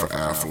sign up for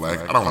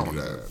Aflac. I don't want to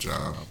do that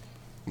job.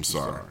 I'm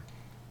sorry.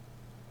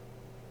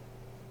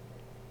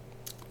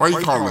 Why are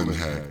you calling in,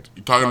 Heck?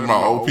 You talking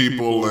about old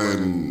people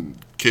and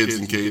kids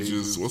in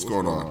cages? What's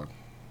going on?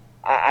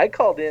 I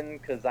called in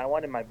because I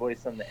wanted my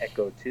voice on the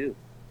Echo too.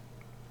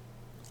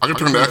 I can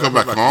turn the Echo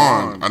back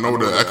on. I know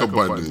where the Echo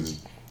button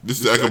is. This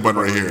is the Echo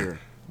button right here.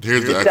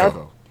 Here's the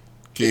Echo.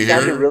 Can you hear it?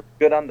 It sounded really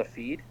good on the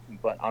feed,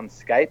 but on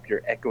Skype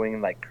you're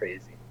echoing like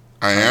crazy.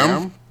 I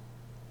am?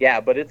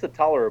 Yeah, but it's a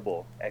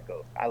tolerable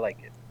echo. I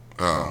like it.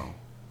 Oh.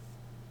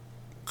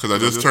 Because I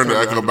just turned the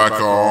Echo back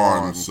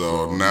on,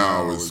 so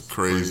now it's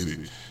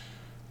crazy.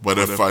 But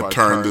if I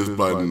turn this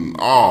button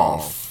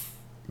off,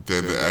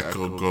 then the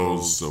Echo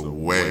goes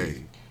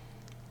away.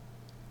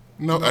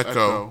 No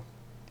Echo.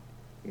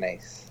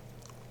 Nice.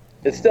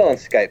 It's still on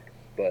Skype,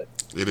 but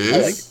it is?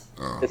 I like it.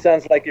 Oh. It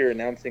sounds like you're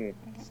announcing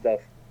stuff.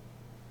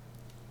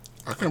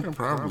 I can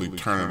probably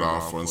turn it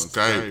off on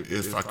Skype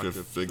if I could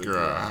figure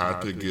out how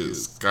to get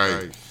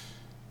Skype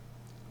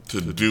to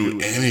do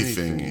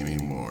anything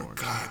anymore.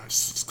 God,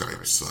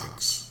 Skype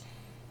sucks.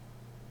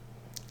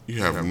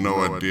 You have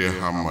no idea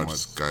how much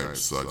Skype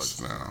sucks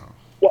now.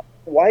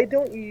 Why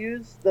don't you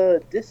use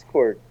the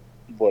Discord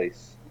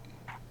voice?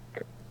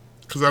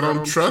 Because I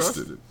don't trust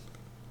it.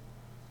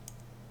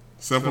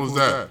 Simple as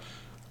that.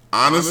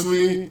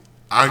 Honestly,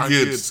 I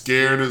get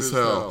scared as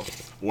hell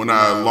when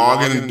I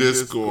log in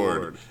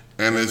Discord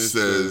and it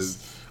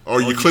says, oh,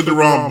 you click the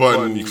wrong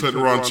button, you click the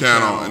wrong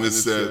channel, and it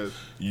says,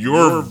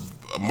 your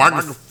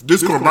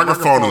Discord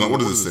microphone,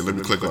 what does it say? Let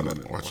me click on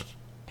it. Watch it.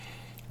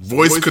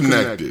 Voice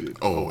connected.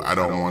 Oh, I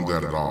don't want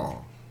that at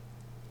all.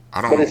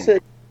 But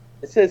it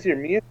says you're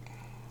muted.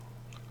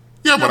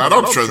 Yeah, but I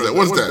don't trust that.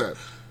 What's that?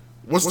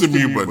 What's the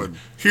mute button?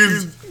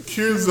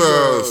 Here's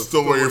a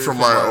story from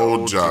my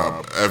old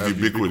job at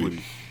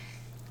Ubiquity.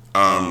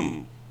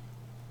 The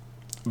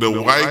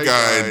white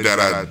guy that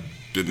I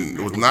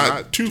was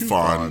not too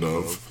fond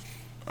of,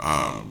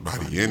 by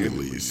the end at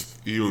least,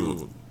 he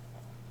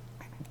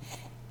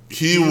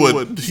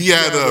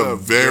had a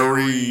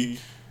very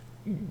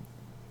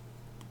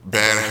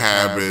bad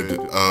habit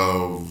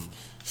of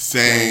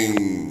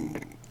saying,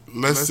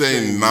 let's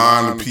say,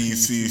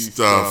 non-PC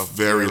stuff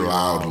very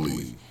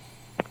loudly.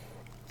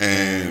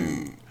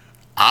 And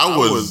I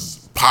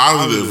was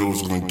positive it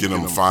was going to get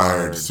him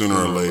fired sooner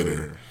or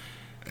later.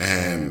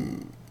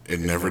 And it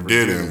never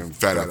did. In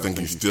fact, I think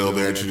he's still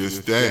there to this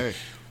day.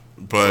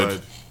 But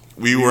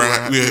we would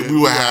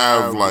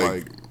have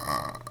like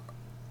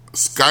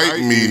Skype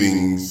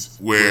meetings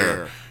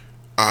where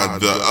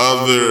the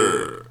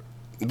other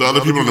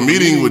people in the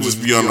meeting would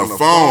just be on the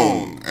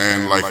phone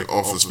and like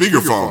off the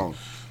speakerphone.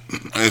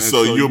 And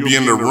so you'll be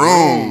in the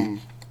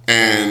room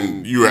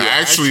and you were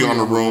actually on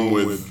the room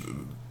with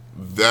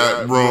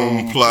that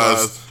room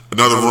plus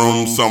another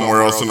room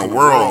somewhere else in the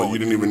world. You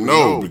didn't even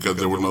know because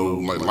there were no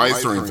like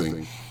lights or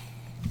anything.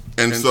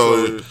 And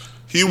so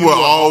he would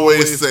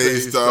always say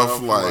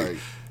stuff like,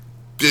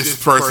 this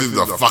person's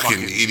a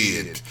fucking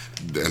idiot.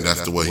 And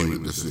that's the way he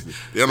would say.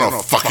 They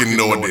don't fucking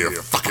know what they're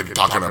fucking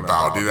talking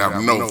about. They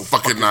have no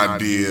fucking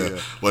idea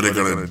what they're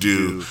going to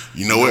do.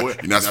 You know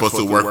what? You're not supposed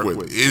to work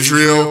with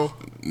Israel.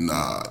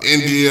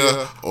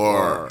 India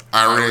or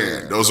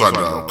Iran. Those are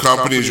the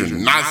companies you're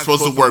not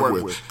supposed to work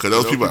with because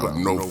those people have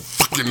no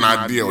fucking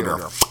idea what they're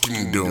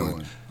fucking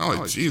doing. I'm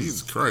like,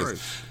 Jesus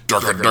Christ.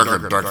 Darker.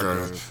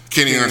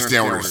 Can't even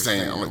understand what they're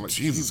saying. I'm like,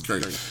 Jesus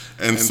Christ.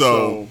 And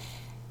so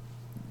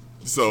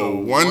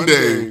one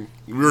day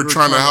we were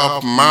trying to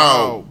help them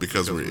out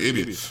because we're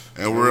idiots.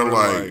 And we're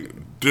like,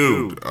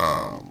 dude,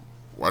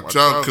 watch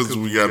out because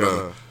we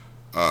gotta.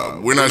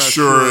 We're not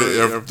sure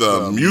if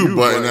the mute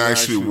button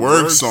actually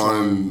works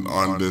on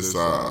this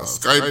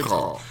Skype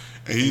call.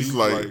 And he's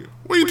like,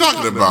 "What are you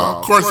talking about?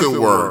 Of course it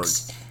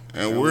works."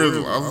 And I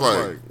was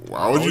like,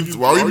 "Why would you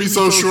be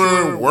so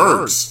sure it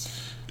works?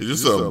 It's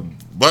just a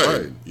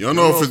button. You don't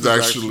know if it's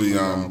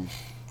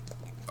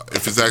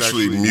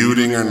actually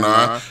muting or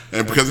not."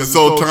 And because it's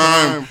so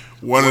time,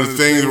 one of the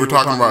things we're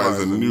talking about is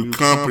a new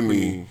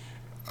company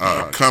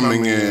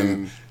coming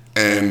in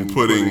and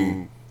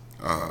putting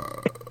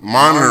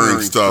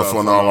monitoring stuff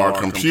on all our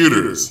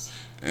computers,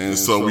 and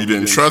so we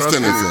didn't trust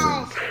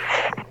anything.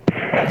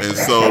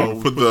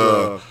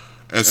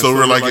 And so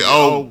we're like,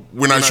 "Oh,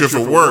 we're not sure if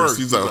it works."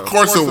 He's like, "Of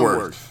course it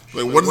works."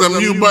 Like, what does that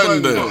mute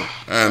button do?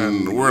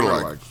 And we're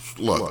like,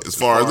 "Look, as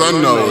far as I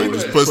know, it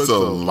just puts a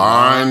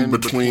line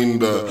between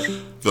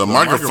the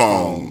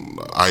microphone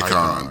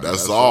icon.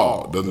 That's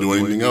all. Doesn't do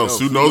anything else.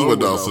 Who knows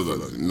what else it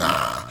does?"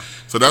 Nah.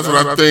 So that's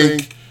what I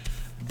think.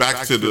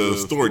 Back to the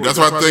story. That's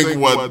what I think.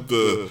 What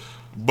the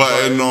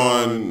button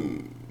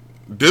on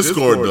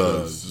Discord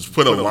does. Just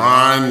put a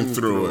line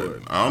through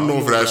it. I don't know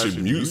if it actually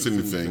mutes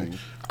anything.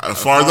 As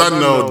far as I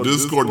know,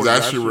 Discord is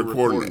actually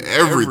recording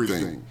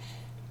everything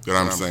that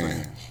I'm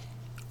saying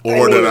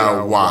or that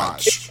I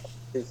watch.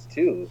 Is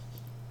too.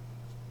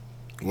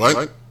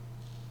 What?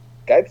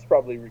 Skype's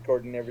probably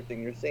recording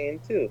everything you're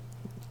saying too.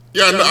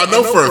 Yeah, I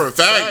know for a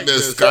fact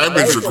that Skype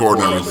is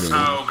recording everything.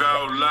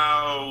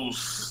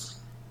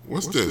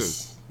 What's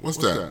this? What's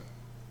that?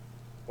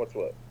 What's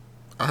what?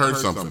 I heard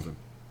something.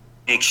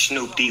 Big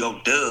Snoop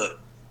D.O. Dub.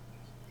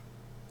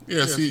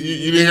 Yeah, see,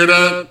 you didn't hear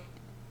that?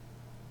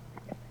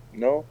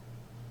 No.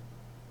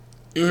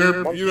 You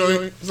hear? You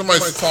know,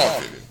 somebody's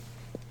talking.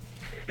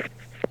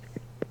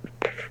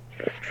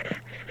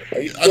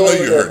 I know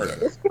you heard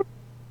that.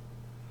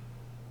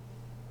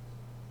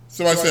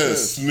 Somebody said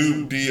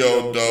Snoop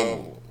D.O.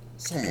 Double.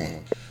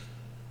 Someone.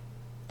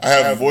 I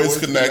have voice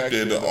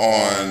connected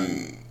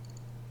on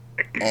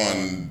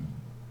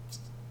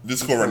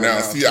Discord right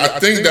now. See, I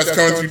think that's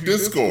coming through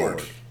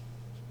Discord.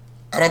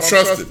 I don't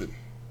trust it.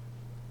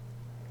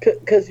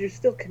 Because you're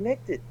still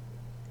connected.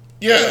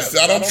 Yes,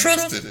 I don't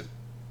trust it.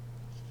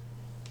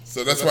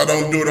 So that's why I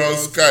don't do it on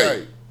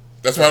Skype.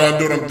 That's why I don't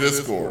do it on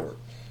Discord.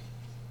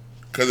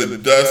 Because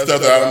it does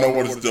stuff that I don't know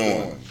what it's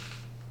doing.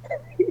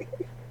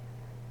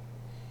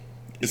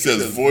 It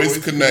says voice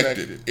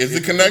connected. Is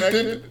it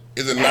connected?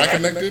 Is it not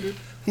connected?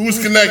 Who's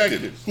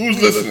connected? Who's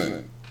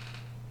listening?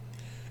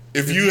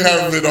 If you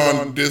have it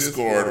on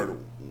Discord,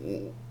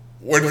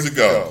 where does it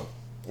go?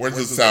 Where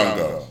does the sound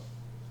go?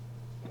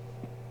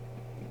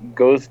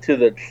 Goes to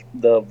the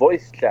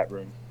voice chat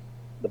room,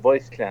 the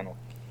voice channel.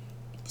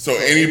 So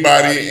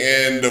anybody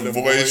in the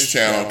voice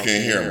channel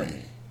can hear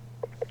me.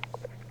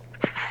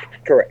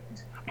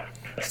 Correct.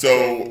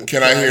 So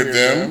can I hear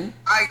them?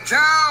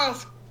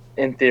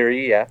 In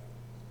theory, yeah.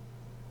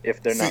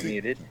 If they're not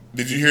muted.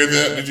 Did you hear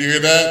that? Did you hear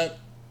that?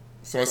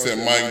 So I said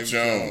Mike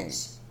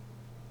Jones.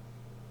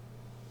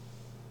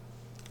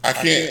 I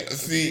can't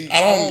see.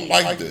 I don't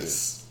like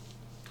this.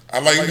 I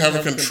like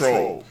having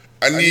control.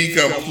 I need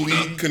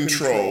complete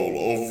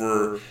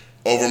control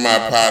over my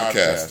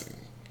podcasting.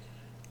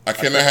 I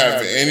cannot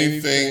have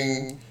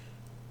anything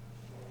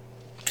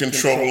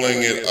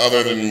controlling it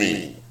other than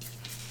me.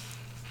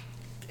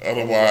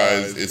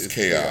 Otherwise, it's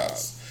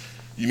chaos.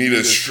 You need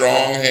a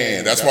strong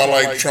hand. That's why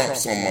I like Trump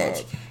so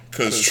much,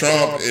 because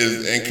Trump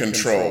is in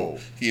control.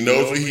 He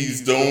knows what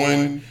he's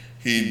doing.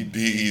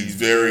 He's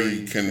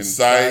very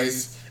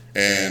concise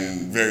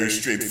and very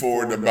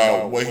straightforward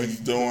about what he's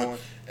doing,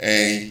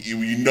 and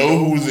you know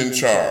who's in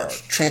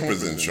charge. Trump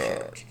is in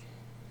charge.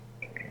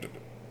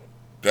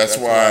 That's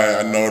why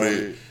I know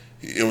that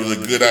it was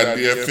a good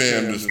idea for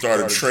him to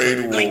start a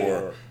trade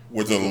war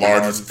with the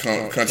largest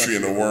country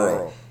in the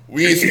world.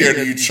 We ain't scared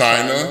of you,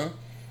 China.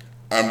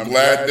 I'm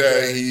glad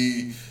that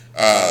he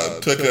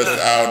took us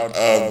out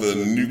of the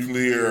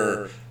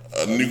nuclear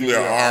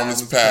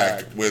arms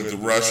pact with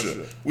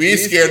Russia. We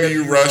ain't scared of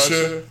you,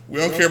 Russia. We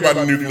don't care about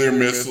the nuclear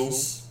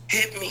missiles.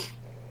 Hit me.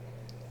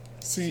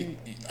 See,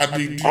 did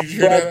you I'm hear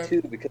glad that?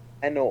 too, because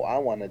I know I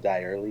want to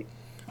die early.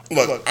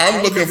 Look,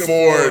 I'm looking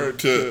forward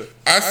to.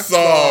 I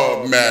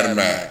saw Mad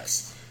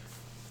Max.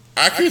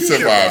 I can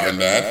survive in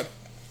that.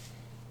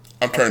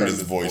 I'm turning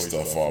this voice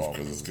stuff off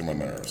because it's getting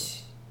my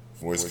nerves.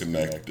 Voice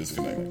connect,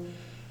 disconnect.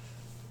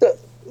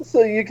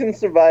 So you can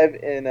survive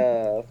in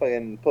a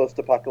fucking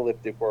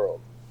post-apocalyptic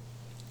world.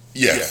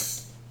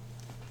 Yes.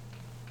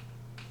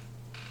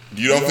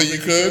 You don't think you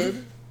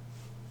could?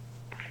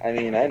 I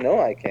mean, I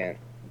know I can.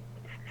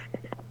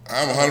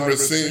 I'm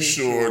 100%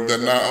 sure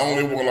that not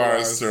only will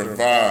I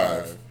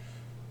survive,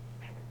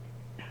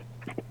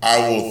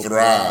 I will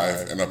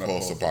thrive in a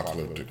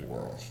post-apocalyptic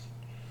world.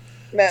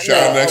 Matt,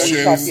 Chad no,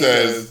 Nexian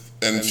says,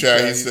 and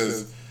Chad, he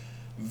says,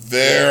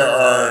 there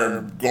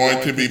are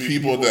going to be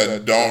people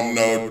that don't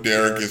know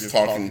Derek is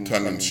talking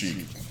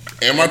tongue-in-cheek.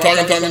 Am I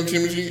talking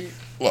tongue-in-cheek?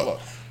 Look,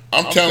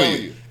 I'm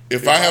telling you,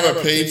 if I have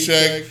a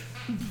paycheck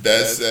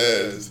that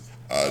says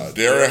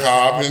Derek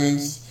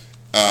Hobbins,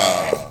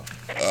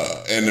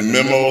 and the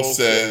memo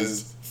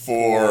says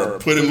for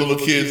putting little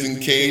kids in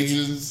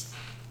cages,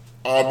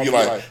 I'll be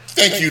like,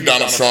 thank you,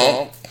 Donald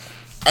Trump.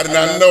 I did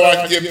not know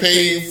I could get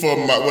paid for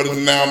what is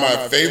now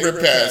my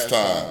favorite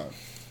pastime.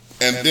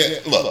 And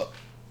then, look,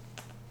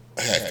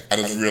 heck, I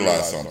just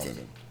realized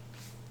something.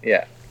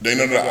 Yeah. They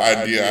know the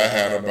idea I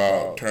had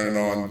about turning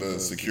on the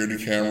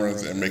security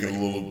cameras and making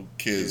little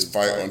kids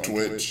fight on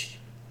Twitch.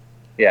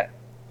 Yeah.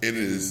 It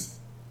is,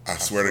 I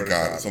swear to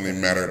God, it's only a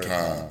matter of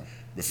time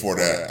before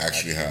that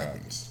actually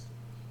happens.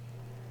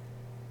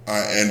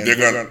 And they're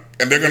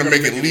gonna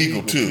make it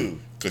legal too,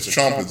 because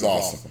Trump is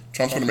awesome.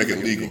 Trump's gonna make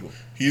it legal.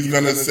 He's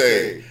gonna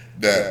say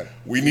that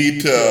we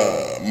need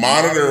to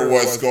monitor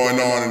what's going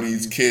on in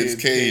these kids'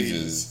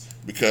 cages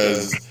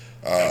because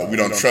we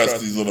don't trust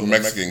these little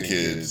Mexican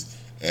kids,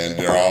 and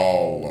they're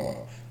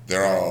all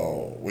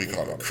what do you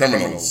call it,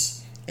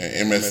 criminals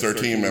and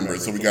MS-13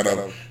 members. So we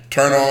gotta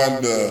turn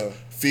on the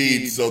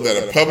feed so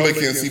that a public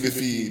can see the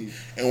feed.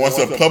 And once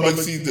the public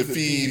sees the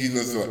feed, he's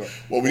gonna say,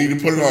 well, we need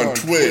to put it on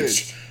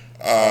Twitch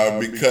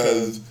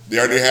because they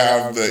already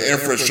have the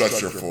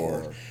infrastructure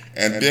for it.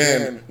 And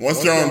then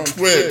once they're on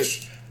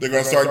Twitch, they're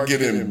gonna start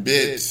getting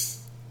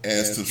bits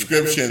and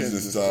subscriptions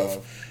and stuff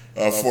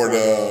for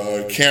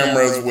the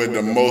cameras with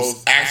the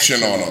most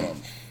action on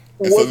them.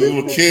 And so the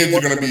little kids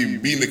are going to be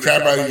beating the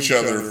crap out of each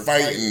other,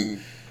 fighting,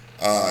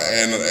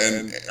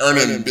 and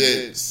earning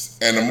bits.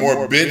 And the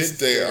more bits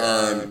they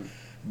earn,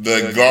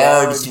 the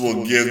guards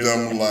will give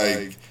them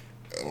like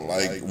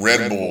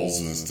Red Bulls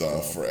and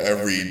stuff for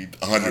every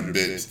 100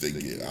 bits they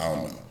get. I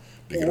don't know.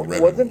 They get a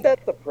Red Wasn't Bull.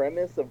 that the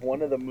premise of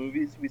one of the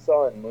movies we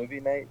saw in movie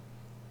night?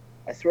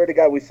 I swear to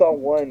God, we saw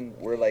one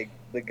where like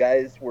the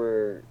guys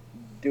were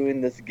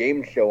doing this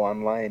game show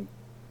online,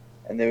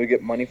 and they would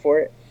get money for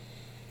it.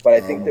 But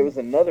I think there was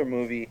another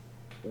movie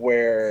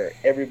where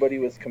everybody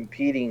was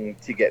competing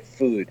to get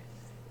food.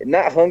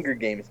 Not Hunger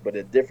Games, but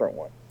a different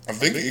one. I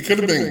think it could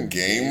have been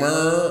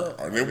Gamer.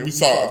 Or maybe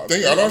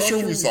I'm not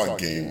sure we saw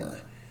Gamer.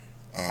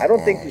 I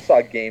don't think we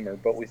saw Gamer,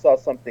 but we saw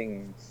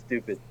something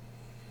stupid.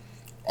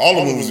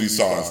 All the movies we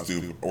saw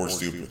were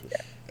stupid.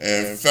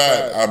 And in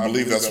fact, I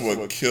believe that's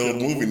what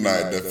killed movie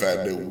night, the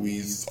fact that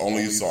we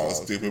only saw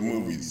stupid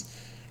movies.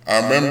 I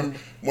remember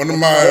one of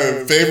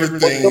my favorite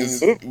things.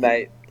 Movie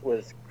night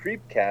was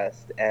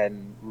Creepcast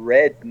and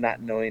Red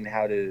not knowing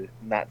how to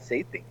not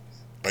say things.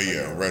 Oh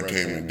yeah, Red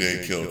Tatum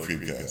did kill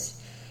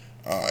Creepcast.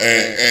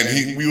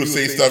 And we would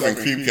say stuff in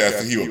Creepcast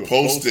and he would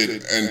post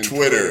it in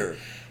Twitter.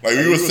 Like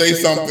we would say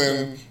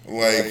something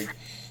like,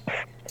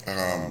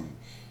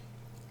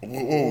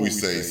 what would we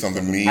say?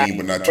 Something mean,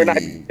 but not too We're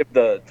not mean. give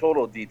the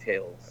total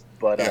details,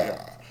 but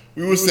Yeah.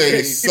 We would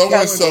say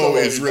so-and-so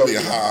is really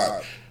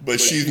hot,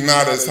 but she's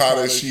not as hot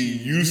as she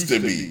used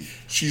to be.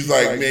 She's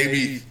like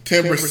maybe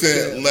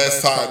 10%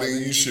 less hot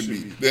than you should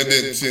be,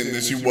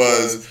 than she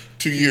was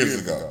 2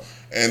 years ago.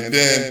 And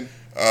then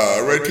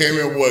Red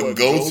Tatum would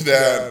go to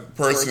that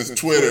person's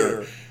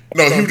Twitter.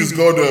 No, he would just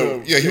go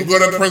to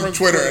that person's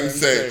Twitter and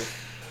say,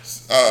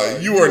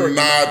 you are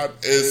not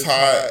as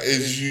hot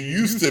as you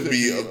used to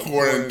be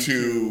according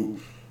to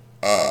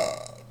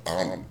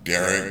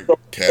Derek,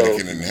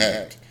 Tedican, and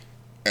Hecht.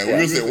 And we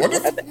would say, what the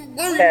fuck?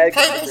 Why are you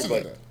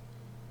posting that?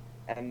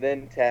 and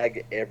then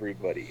tag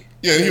everybody.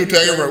 Yeah, and he would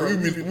tag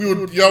everybody. We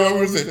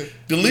would say,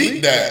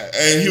 delete that.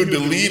 And he would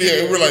delete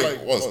it. And we're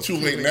like, well, it's too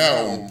late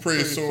now. I'm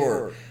pretty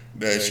sure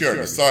that she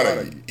already saw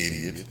that, you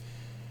idiot.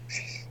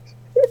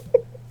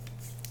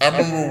 I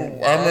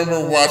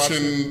remember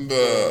watching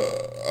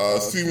the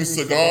Steven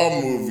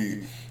Seagal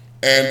movie,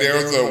 and there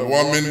was a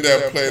woman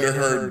that played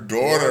her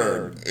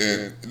daughter,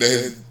 and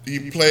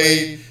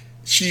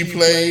she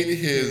played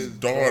his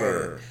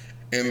daughter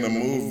in the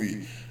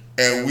movie,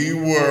 and we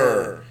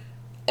were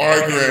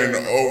arguing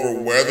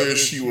over whether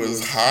she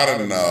was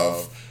hot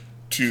enough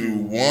to,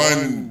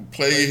 one,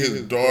 play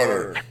his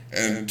daughter,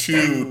 and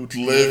two,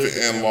 live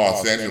in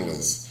Los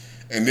Angeles.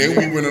 And then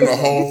we went in the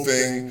whole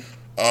thing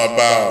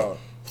about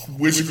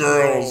which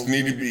girls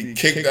need to be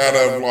kicked out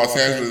of Los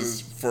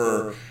Angeles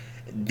for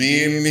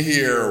being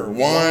here,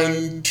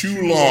 one,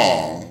 too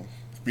long,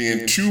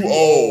 being too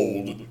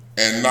old,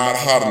 and not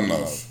hot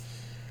enough.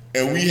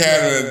 And we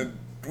had an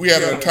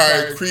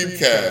entire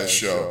Creepcast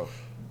show,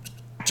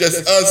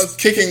 just us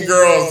kicking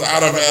girls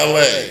out of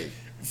LA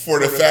for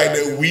the fact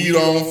that we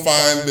don't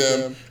find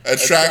them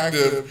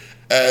attractive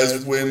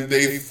as when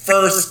they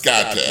first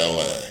got to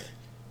LA.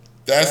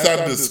 That's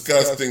how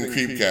disgusting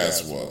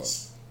Creepcast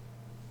was.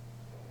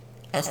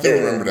 I still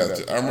remember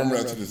that. I remember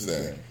that to this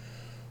day.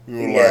 We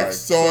were like,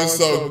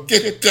 so-and-so,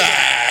 get the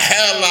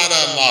hell out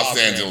of Los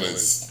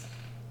Angeles.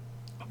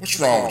 What's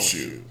wrong with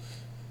you?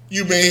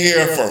 You've been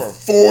here for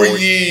 4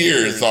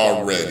 years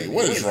already.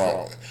 What is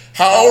wrong?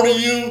 How old are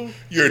you?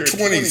 You're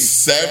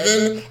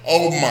 27?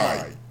 Oh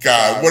my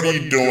God, what are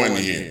you doing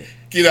here?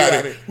 Get out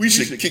of here. We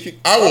should kick.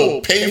 I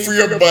will pay for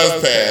your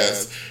bus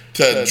pass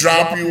to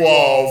drop you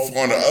off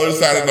on the other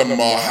side of the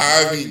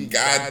Mojave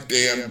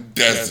goddamn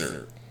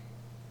desert.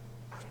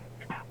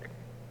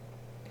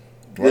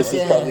 This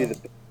is probably the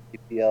best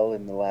DPL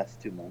in the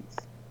last 2 months.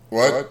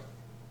 What?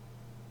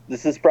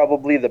 This is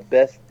probably the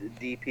best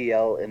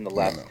DPL in the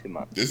last 2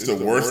 months. This is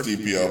the worst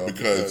DPL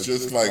because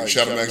just like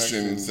Shadow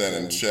Action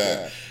said in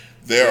chat,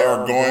 there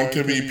are going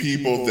to be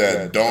people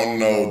that don't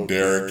know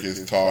Derek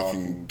is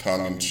talking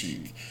tongue in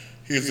cheek.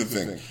 Here's the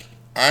thing.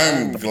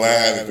 I'm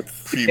glad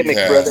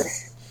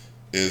Creepcast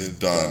is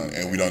done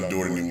and we don't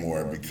do it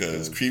anymore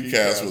because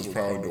Creepcast was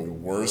probably the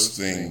worst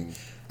thing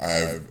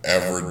I've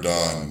ever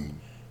done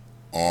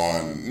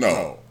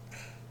no.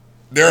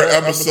 There are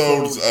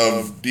episodes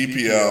of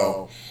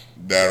DPL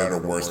that are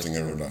the worst thing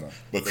ever done.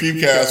 But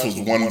Creepcast was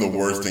one of the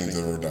worst things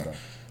ever done.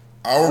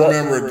 I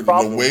remember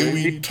the way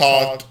we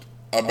talked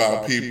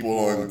about people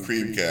on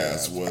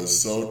Creepcast was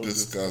so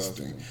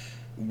disgusting.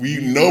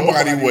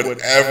 Nobody would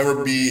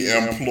ever be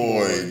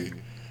employed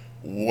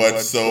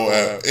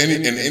whatsoever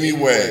in any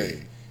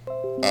way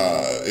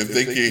if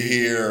they could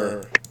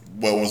hear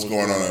what was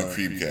going on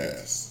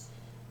Creepcast.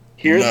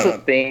 Here's the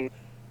thing.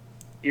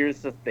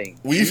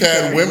 We've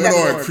had women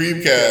on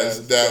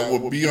Creepcast that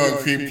would be on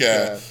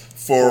Creepcast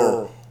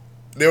for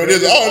they would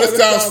just, oh, this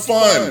sounds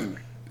fun.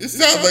 This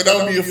sounds like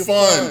that would be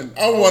fun.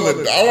 I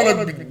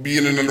want to be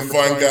in the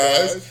fun,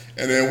 guys.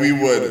 And then we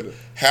would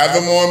have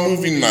them on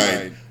movie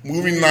night.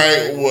 Movie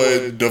night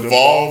would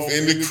devolve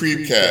into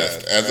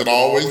Creepcast, as it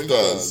always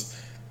does.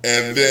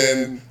 And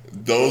then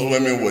those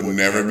women would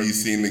never be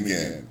seen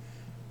again.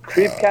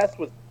 Creepcast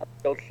was not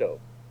a real show.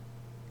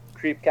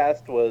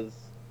 Creepcast was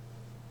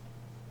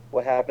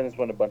what happens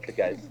when a bunch of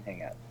guys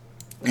hang out.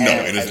 No,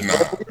 it is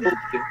not.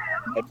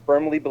 I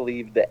firmly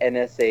believe the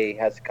NSA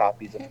has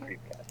copies of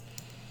Creepcast.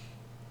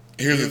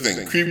 Here's the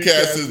thing.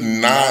 Creepcast is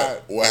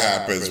not what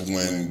happens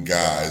when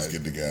guys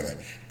get together.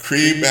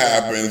 Creep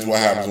happens what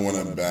happens when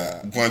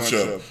a bunch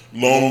of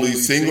lonely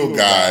single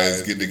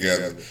guys get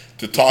together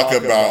to talk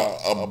about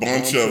a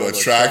bunch of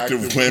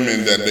attractive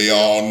women that they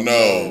all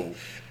know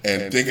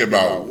and think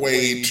about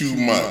way too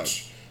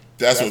much.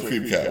 That's what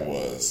Creepcast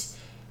was.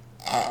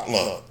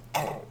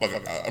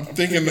 I'm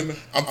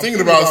thinking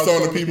about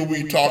some of the people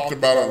we talked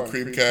about on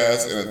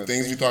Creepcast and the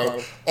things we talked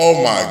about.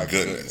 Oh my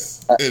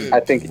goodness! I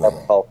think that's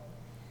all.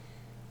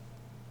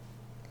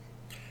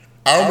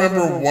 I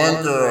remember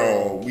one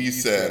girl we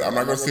said, I'm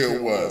not going to say who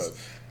it was,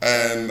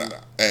 and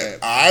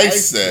I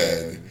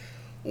said,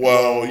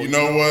 well, you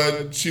know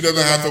what? She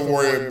doesn't have to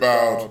worry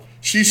about.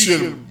 She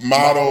should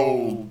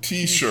model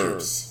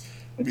T-shirts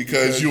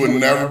because you would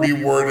never be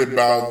worried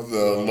about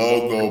the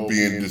logo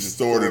being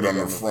distorted on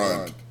the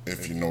front.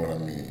 If you know what I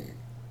mean.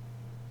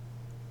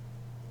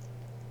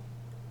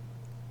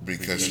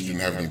 Because she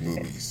didn't have any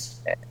boobies.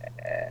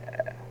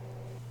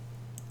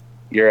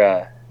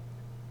 You're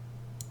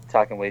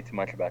talking way too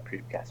much about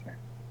Creepcast, man.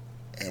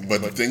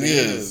 But the thing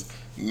is,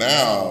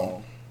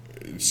 now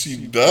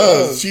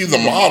she's a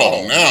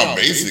model now,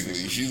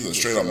 basically. She's a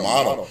straight up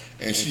model.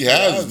 And she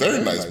has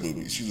very nice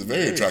boobies. She's a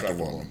very attractive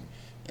woman.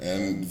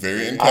 And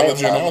very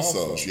intelligent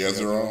also. She has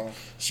her own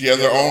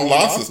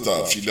lots of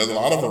stuff. She does a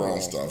lot of her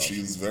own stuff.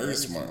 She's very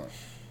smart.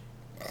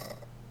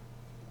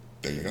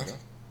 There you go.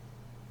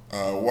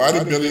 Why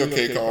did Billy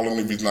okay call him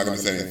if he's not going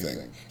to say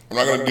anything? I'm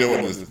not going to deal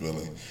with this,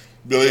 Billy.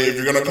 Billy, if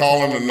you're going to call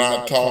him and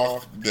not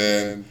talk,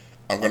 then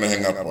I'm going to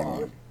hang up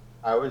on him.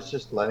 I was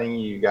just letting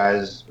you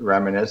guys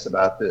reminisce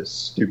about this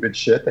stupid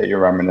shit that you're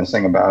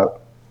reminiscing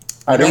about.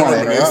 I didn't want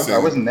to interrupt. I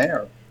wasn't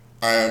there.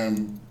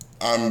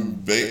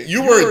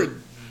 You were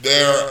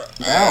there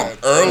at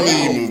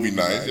early movie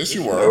night. Yes,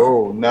 you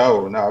were.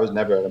 No, I was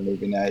never at a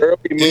movie night.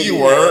 Yeah, you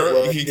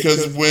were,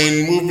 because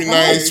when movie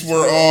nights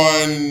were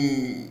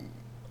on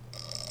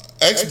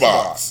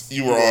Xbox,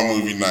 you were on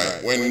movie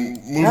night.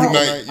 When movie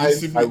night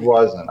used to be... I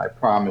wasn't. I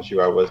promise you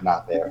I was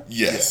not there.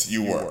 Yes,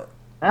 you were.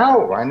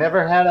 No, I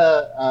never had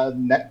a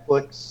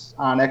Netflix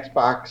on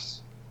Xbox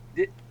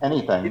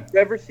anything. Did you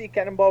ever see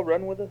Cannonball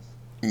Run with us?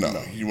 No,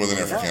 he wasn't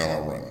there for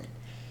Cannonball Run.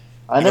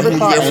 I never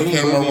saw any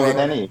movie with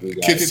any of you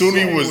guys.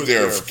 Kitsune was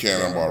there for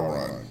Cannonball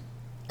Run,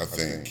 I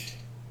think.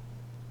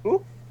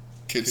 Who?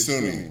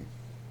 Kitsune.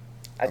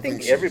 I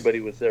think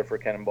everybody was there for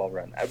Cannonball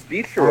Run.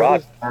 Beat Sharad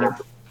was there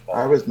for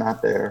I was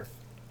not there.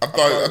 I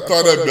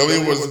thought that Billy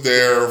was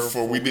there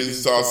for. We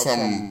saw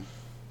some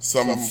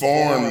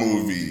foreign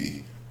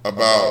movie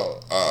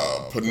about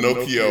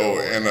Pinocchio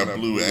and a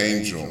Blue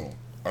Angel.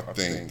 I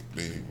think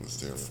that he was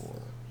there for.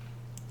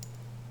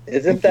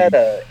 Isn't that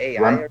a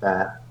AI?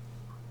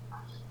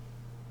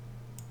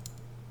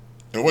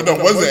 It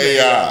wasn't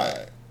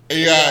AI.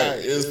 AI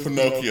is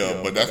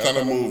Pinocchio, but that's not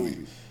a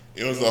movie.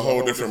 It was a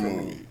whole different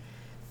movie.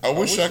 I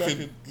wish I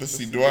could. Let's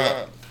see.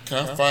 Can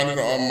I find it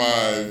on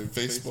my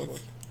Facebook?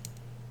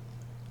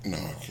 No,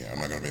 I can't. I'm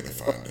not gonna be able to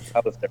find it.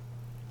 I was there.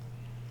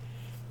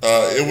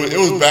 It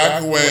was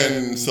back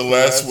when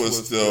Celeste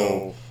was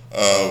still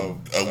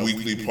a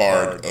weekly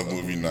part of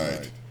movie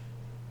night.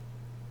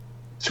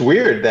 It's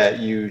weird that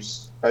you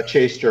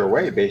chased her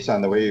away based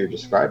on the way you're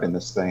describing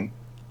this thing.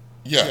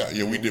 Yeah,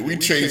 we did. We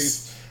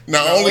chased.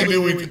 Not only did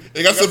we,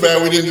 it got so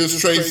bad we didn't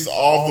just chase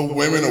all the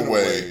women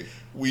away.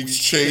 We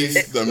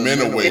chased the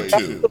men away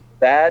too. So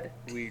bad,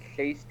 we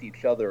chased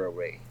each other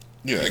away.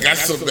 Yeah, it got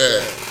so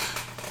bad.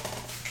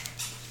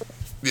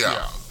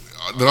 Yeah,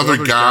 the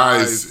other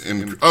guys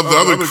and the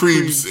other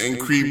creeps in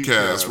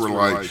Creepcast were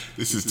like,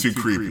 "This is too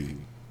creepy.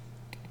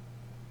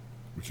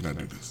 We cannot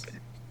do this."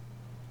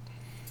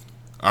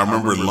 I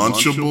remember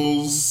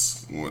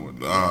Lunchables. We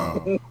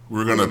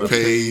were gonna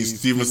pay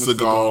Steven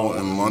Seagal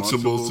and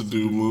Lunchables to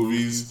do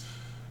movies.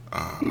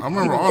 I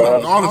remember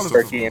all this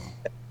stuff.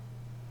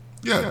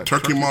 Yeah,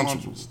 turkey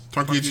Lunchables,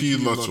 turkey cheese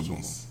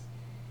Lunchables.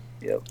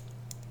 Yep.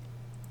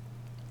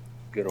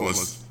 Good old.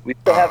 We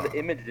still have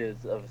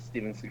images of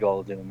Steven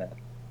Seagal doing that.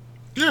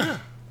 Yeah.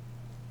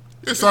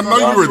 Yes, I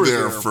know you were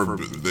there for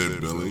that,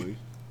 Billy.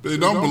 But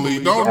don't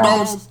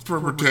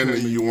pretend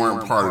that you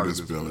weren't part of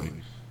this, Billy.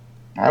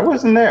 I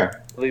wasn't there.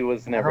 Billy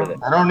was never there.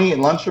 I don't eat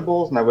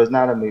Lunchables, and I was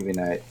not a movie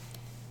night.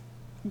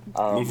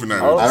 Movie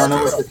night. I don't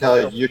know what to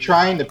tell you. You're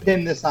trying to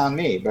pin this on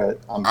me, but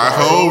I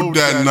hope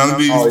that none of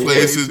these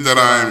places that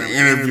I'm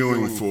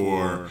interviewing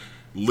for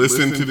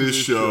listen to this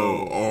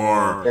show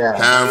or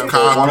have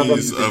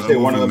copies of movie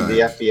one of them the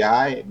night.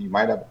 FBI, you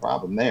might have a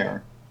problem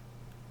there.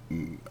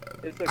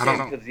 It's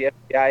okay because the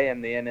FBI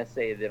and the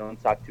NSA, they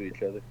don't talk to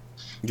each other.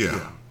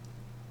 Yeah.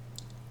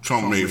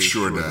 Trump made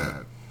sure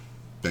that.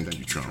 Thank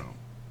you, Trump.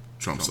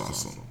 Trump's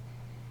awesome.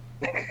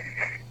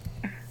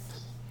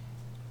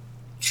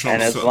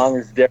 And as long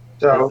as they're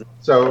so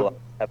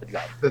have a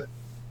job. The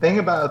thing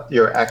about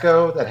your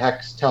Echo that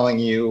Heck's telling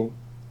you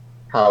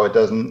how it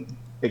doesn't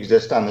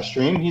exist on the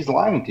stream, he's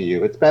lying to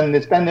you. It's been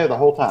there the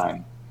whole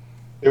time.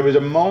 There was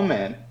a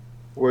moment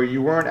where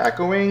you weren't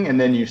echoing, and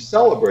then you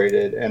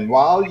celebrated, and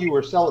while you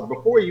were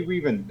before you were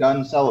even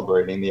done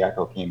celebrating, the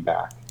echo came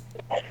back.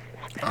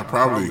 I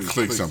probably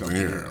clicked something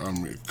here.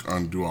 I'm gonna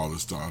undo all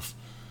this stuff.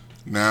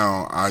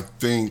 Now I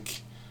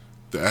think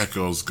the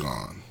echo's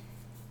gone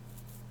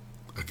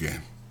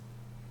again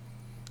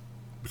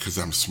because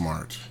I'm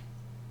smart.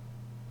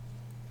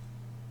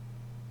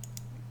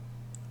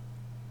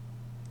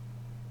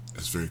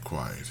 It's very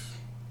quiet.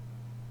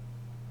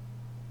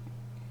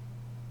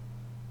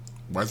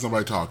 Why is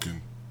nobody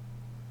talking?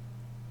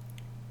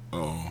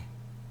 Uh-oh.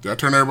 Did I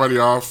turn everybody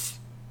off?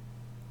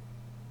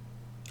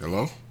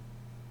 Hello?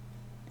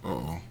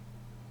 Uh-oh.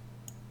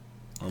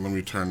 Oh, let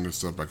me turn this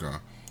stuff back on.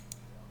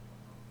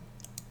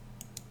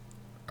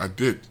 I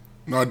did.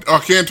 No, I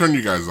can't turn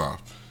you guys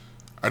off.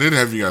 I did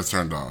have you guys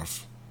turned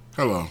off.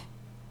 Hello.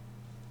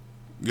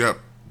 Yep.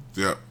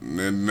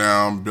 And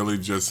now Billy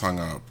just hung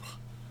up.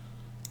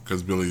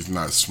 Because Billy's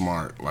not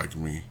smart like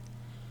me.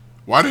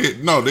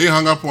 They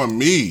hung up on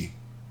me.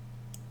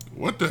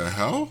 What the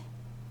hell?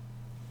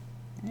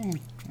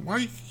 Why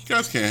you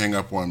guys can't hang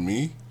up on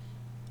me?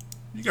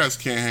 You guys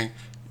can't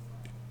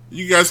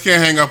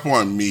hang up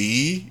on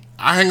me.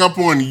 I hang up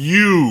on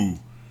you.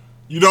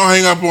 You don't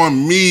hang up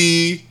on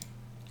me.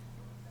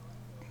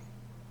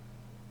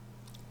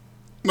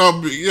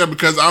 No, yeah,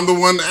 because I'm the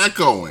one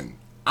echoing.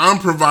 I'm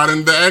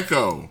providing the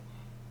echo.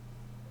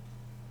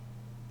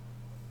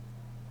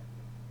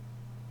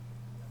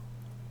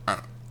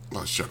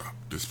 Oh, shut up.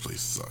 This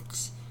place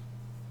sucks.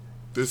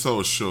 This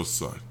whole show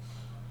sucks.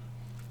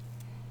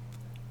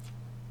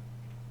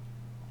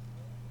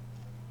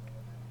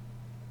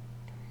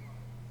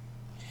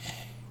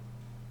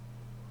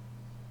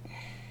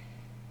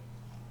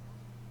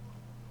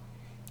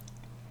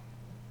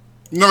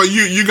 No,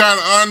 you got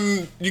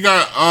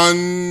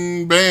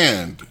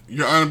unbanned.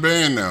 You're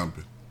unbanned now.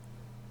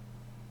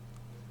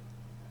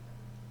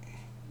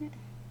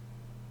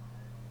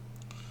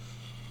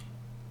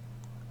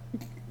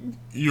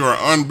 You are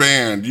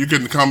unbanned. You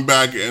can come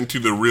back into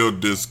the real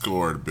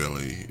Discord,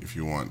 Billy, if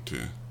you want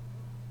to.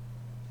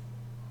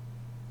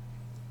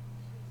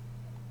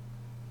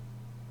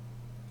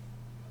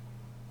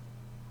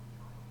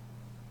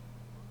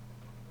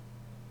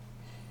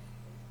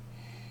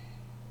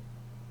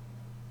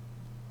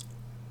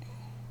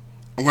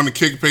 I'm gonna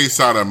kick Pace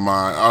out of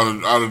my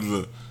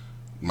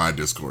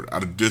Discord,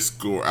 out of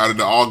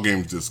the All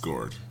Games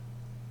Discord.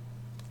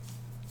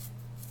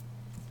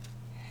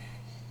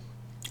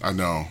 I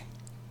know.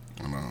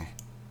 I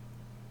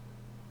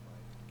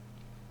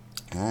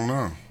don't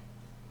know.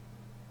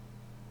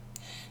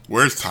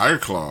 Where's Tiger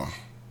Claw?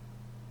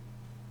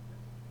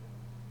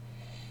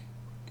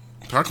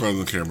 Tiger Claw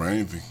doesn't care about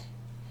anything.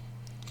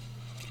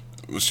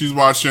 She's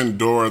watching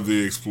Dora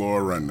the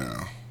Explorer right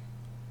now.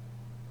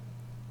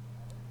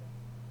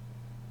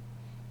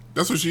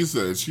 That's what she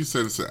said. She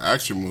said it's an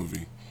action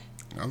movie.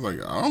 I was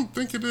like, I don't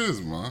think it is,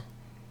 ma.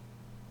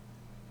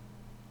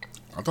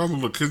 I thought it was a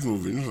little kids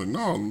movie. And she was like,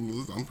 no,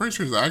 I'm pretty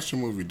sure it's an action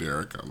movie,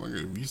 Derek. I'm like,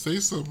 if you say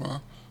so, ma.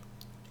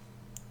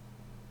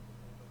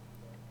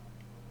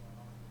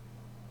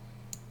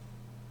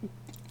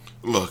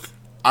 Look,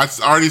 I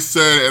already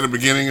said at the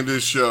beginning of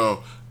this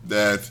show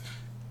that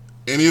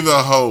any of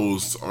the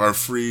hosts are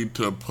free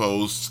to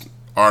post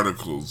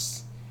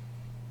articles.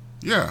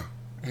 Yeah.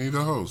 He's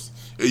the host.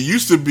 It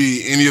used to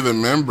be any of the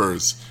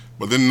members,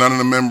 but then none of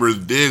the members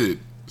did it.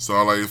 So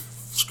I like,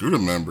 screw the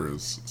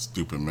members,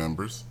 stupid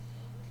members.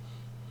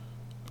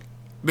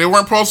 They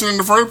weren't posting in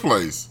the first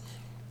place.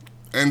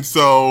 And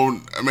so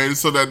I made it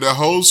so that the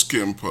host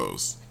can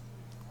post.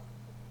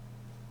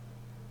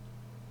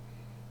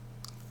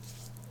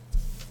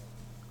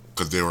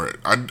 Because they were,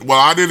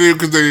 I did it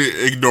because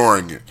they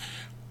ignoring it.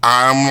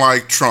 I'm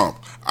like Trump.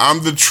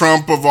 I'm the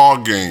Trump of all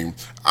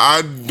games.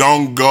 I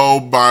don't go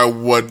by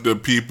what the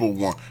people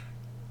want.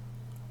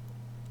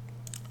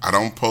 I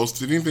don't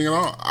post anything at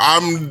all.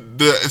 I'm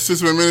the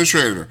assistant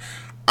administrator.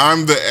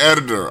 I'm the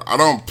editor. I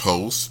don't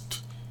post.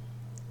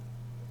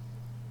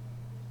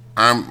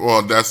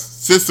 That's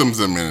systems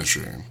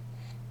administrator.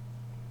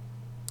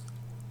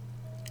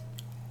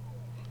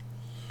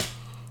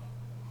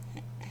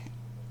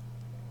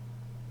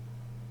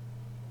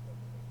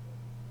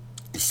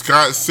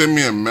 Scott sent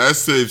me a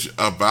message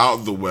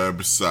about the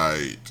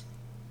website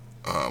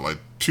like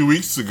 2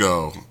 weeks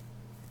ago.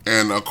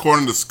 And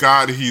according to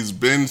Scott, he's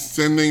been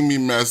sending me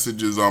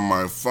messages on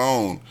my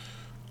phone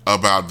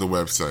about the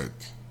website.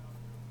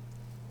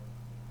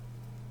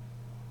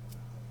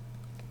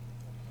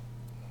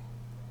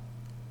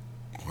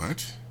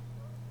 What?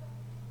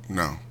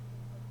 No.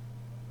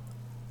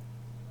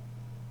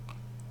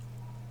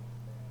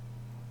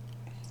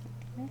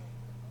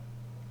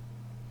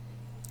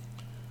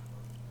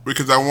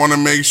 Because I want to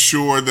make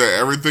sure that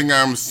everything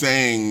I'm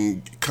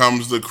saying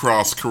comes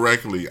across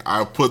correctly.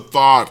 I put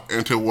thought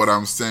into what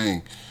I'm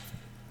saying.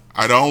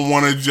 I don't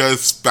want to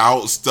just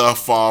spout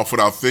stuff off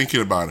without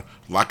thinking about it.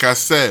 Like I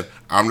said,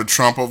 I'm the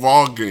Trump of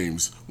all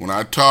games. When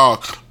I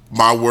talk,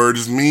 my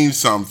words mean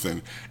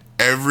something.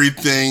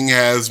 Everything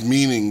has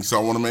meaning, so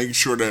I want to make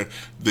sure that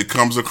it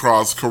comes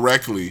across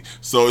correctly.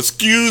 So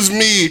excuse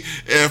me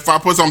if I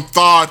put some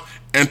thought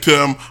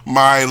into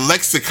my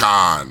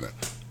lexicon.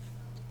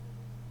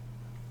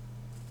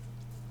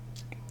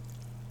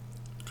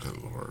 Good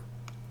Lord.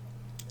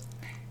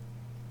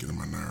 Get on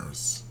my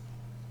nerves.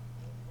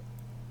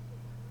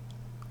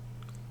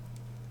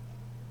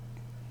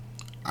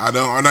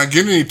 I'm not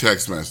getting any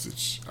text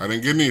message. I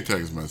didn't get any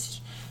text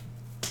message.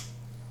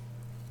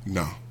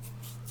 No.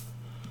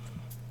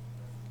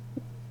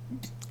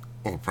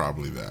 Or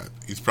probably that.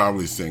 He's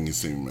probably saying he's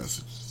sending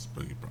messages,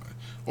 but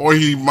or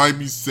he might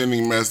be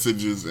sending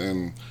messages,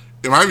 and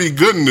it might be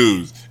good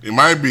news. It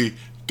might be,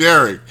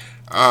 Derek,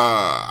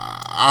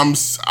 I'm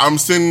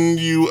sending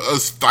you a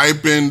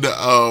stipend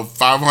of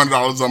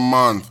 $500 a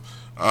month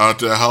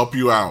to help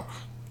you out,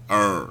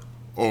 or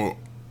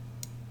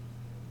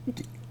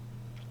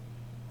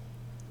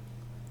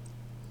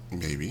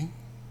maybe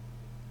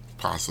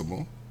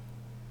possible.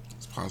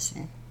 It's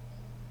possible.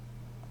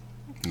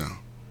 No.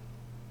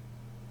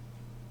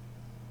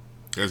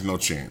 There's no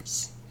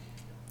chance.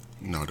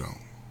 No,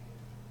 don't.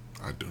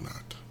 I do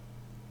not.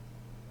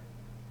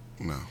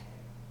 No.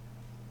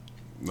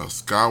 No,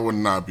 Scott would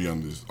not be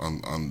on this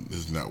on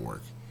his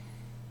network.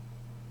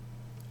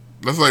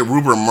 That's like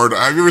Rupert Murdoch.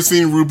 Have you ever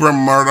seen Rupert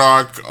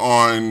Murdoch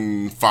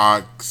on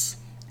Fox?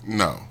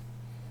 No.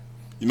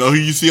 You know who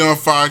you see on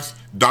Fox?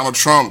 Donald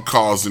Trump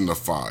calls into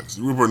Fox.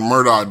 Rupert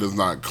Murdoch does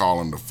not call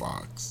into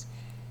Fox.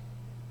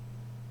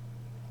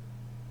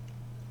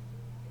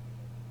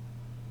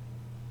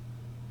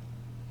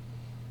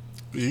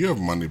 You have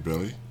money,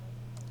 Billy.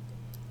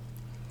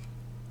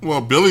 Well,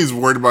 Billy's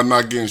worried about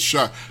not getting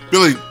shot.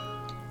 Billy,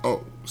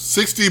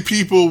 60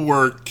 people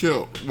were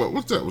killed.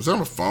 What's that? Was that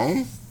my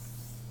phone?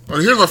 Oh,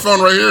 here's my phone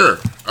right here.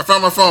 I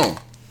found my phone.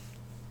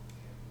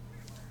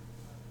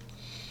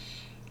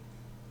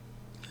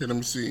 Here, let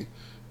me see.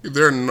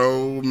 There are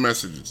no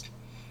messages.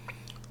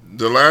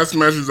 The last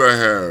message I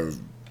have.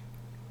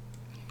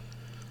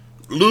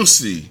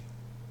 Lucy,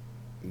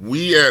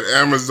 we at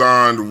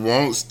Amazon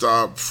won't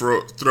stop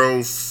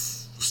throwing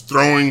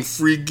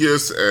free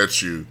gifts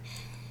at you.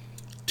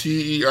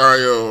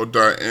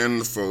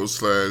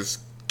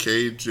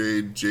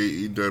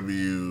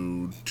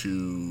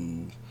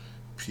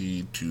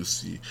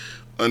 TEIO.info/KJJEW2P2C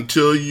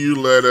until you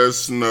let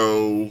us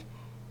know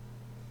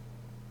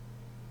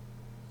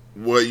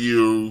what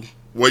your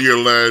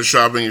last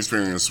shopping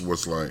experience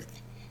was like.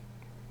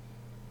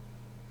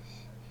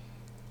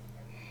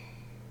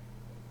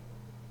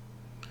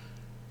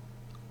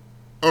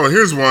 Oh,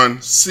 here's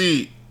one.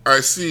 I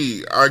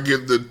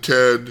get the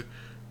Ted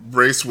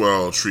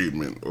Bracewell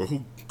treatment.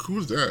 Oh, who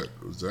is that?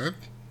 Was that?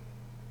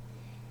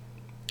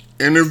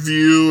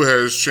 Interview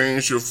has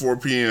changed to 4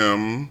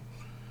 p.m.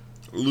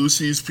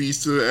 Lucy's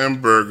Pizza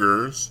and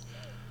Burgers.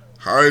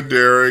 Hi,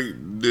 Derek.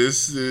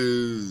 This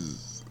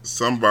is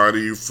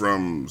somebody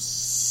from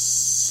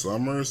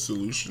Summer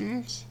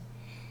Solutions.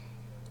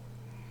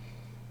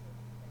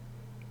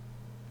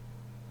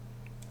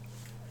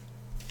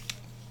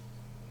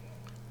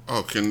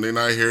 Oh, can they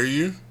not hear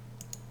you?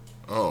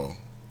 Oh,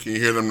 can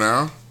you hear them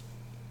now?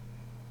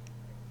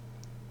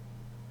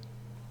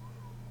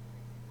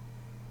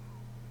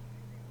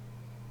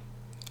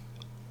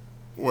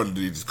 What, did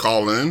he just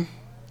call in?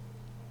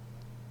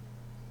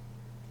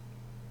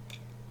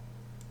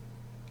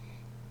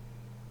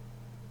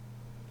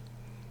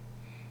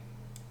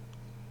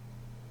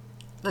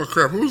 Oh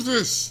crap, who's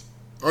this?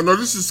 Oh no,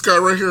 this is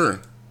Scott right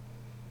here.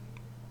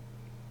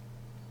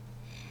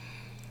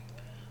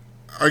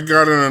 I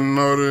got a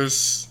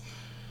notice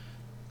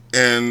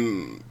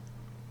and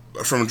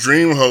from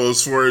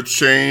DreamHost for a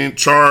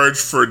charge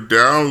for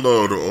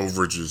download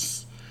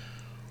overages.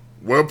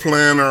 What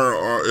plan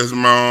is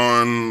my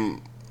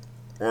on,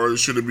 or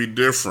should it be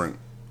different?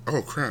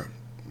 Oh crap!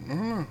 I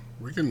don't know.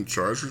 We can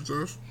charge for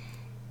stuff.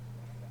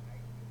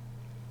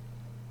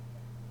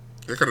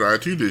 I gotta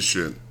IT this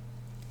shit.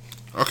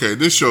 Okay,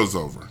 this show's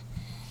over.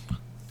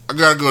 I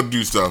gotta go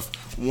do stuff.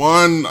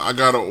 One, I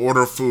gotta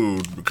order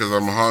food because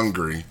I'm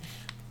hungry.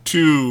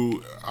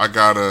 Two, I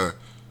gotta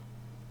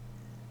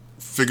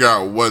figure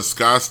out what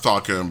Scott's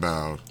talking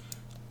about.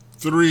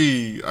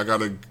 Three, I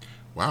gotta...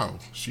 Wow,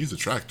 she's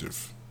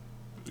attractive.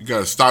 You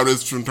gotta stop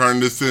this from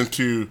turning this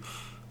into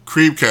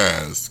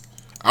Creepcast.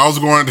 I was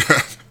going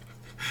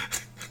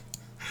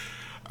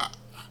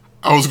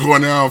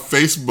down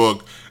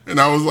Facebook and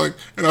I was like,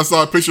 and I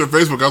saw a picture of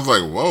Facebook. I was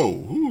like,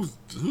 whoa,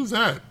 who's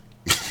that?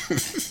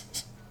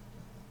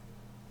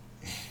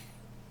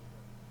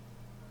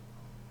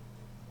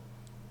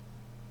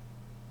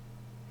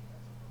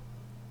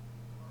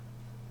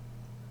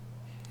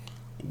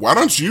 Why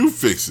don't you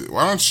fix it?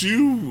 Why don't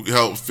you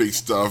help fix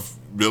stuff,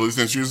 Billy,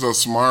 since you're so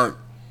smart?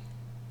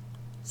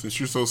 Since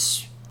you're so...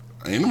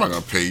 Ain't nobody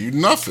gonna pay you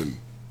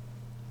nothing.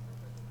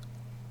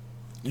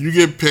 You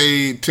get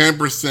paid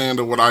 10%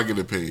 of what I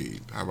get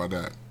paid. How about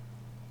that?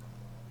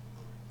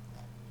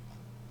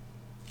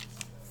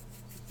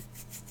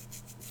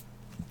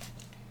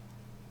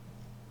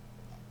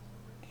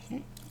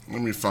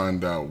 Let me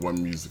find out what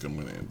music I'm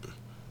gonna end.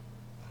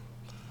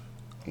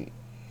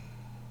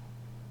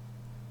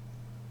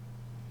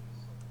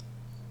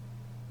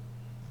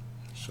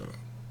 Shut up.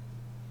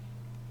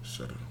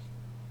 Shut up.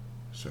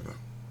 Shut up.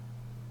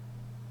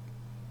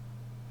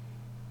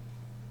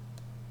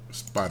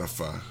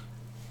 Spotify.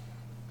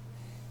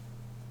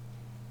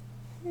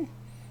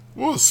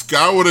 Well,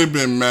 Scott would have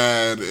been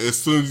mad as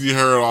soon as he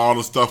heard all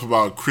the stuff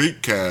about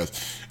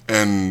Creepcast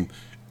and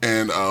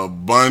a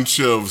bunch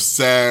of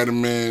sad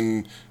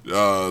men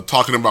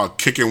talking about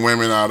kicking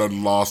women out of the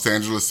Los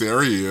Angeles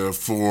area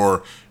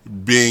for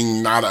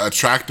being not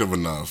attractive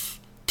enough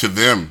to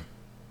them.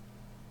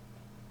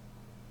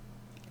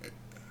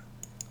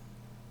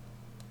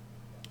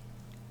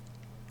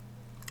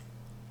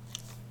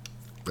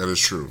 That is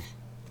true.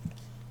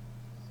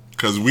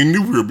 Because we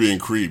knew we were being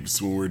creeps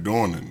when we were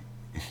doing it.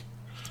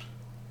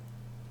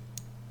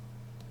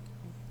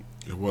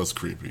 It was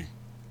creepy.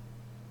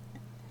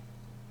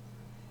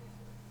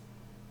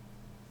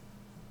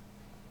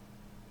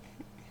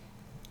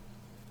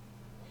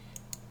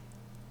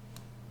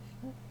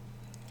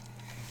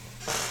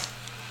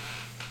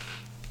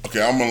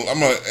 Okay, I'm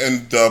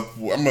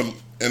gonna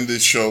end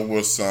this show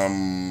with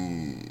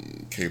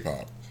some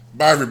K-pop.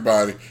 Bye,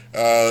 everybody.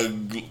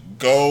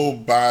 Go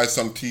buy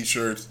some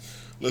T-shirts.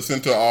 Listen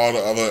to all the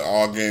other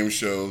All Game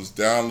shows.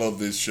 Download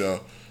this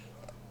show.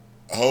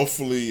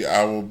 Hopefully,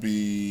 I will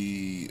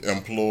be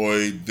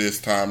employed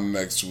this time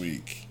next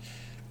week.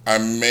 I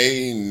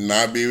may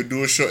not be able to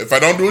do a show. If I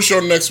don't do a show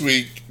next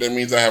week, that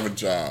means I have a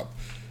job.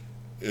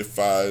 They'll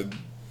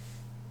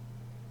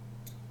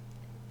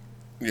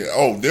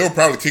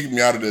probably kick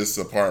me out of this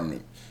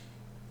apartment.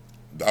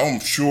 I'm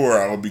sure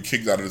I will be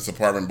kicked out of this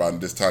apartment by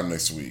this time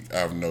next week. I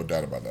have no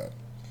doubt about that.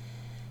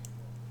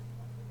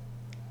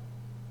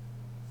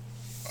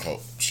 I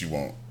hope she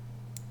won't.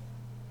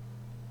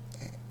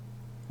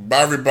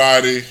 Bye,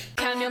 everybody.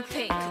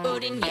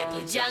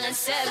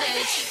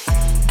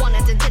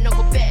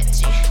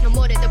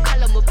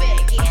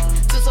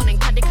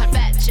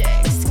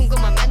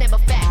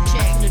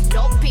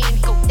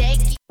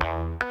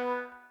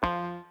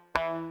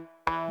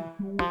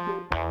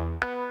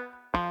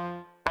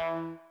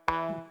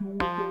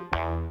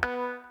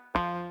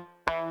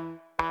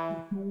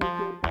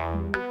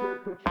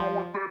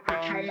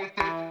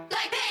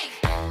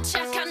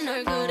 착한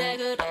얼굴에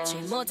그렇지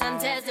못한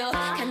태도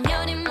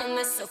간녀린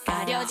몸에 쏙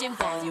가려진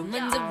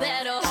볼륨은 더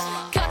better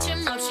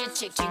거침없이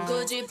찍힌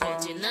굳이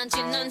보진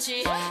않진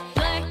않지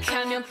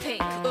블랙하면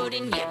핑크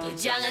우린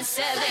예쁘장한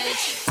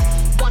savage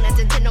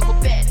원하던 대놓고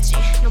뺐지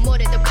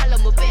눈물에도 칼로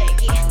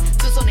무배기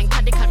두 손엔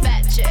가득한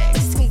배치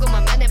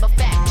궁금하면 해봐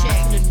fact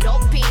check 눈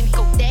높인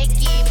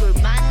꼭대기 물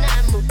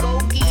만난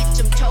물고기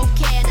좀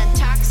톡해 난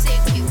toxic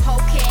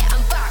유혹해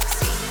I'm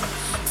foxy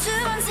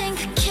두 번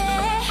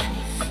생각해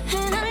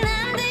흔한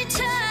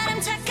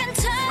남들처럼 착한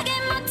척이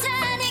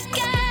못하니까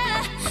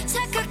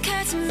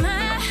착각하지 마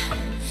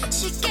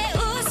쉽게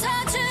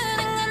웃어주는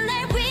건 날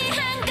위한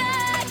거야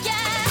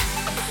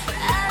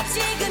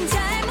아직은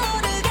잘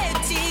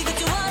모르겠지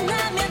그저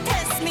원하면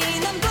test me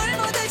넌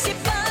불묻듯이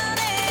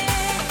뻔해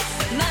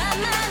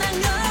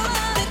만만한 걸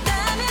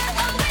원했다면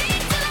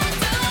always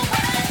do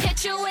it hit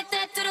you with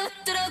that do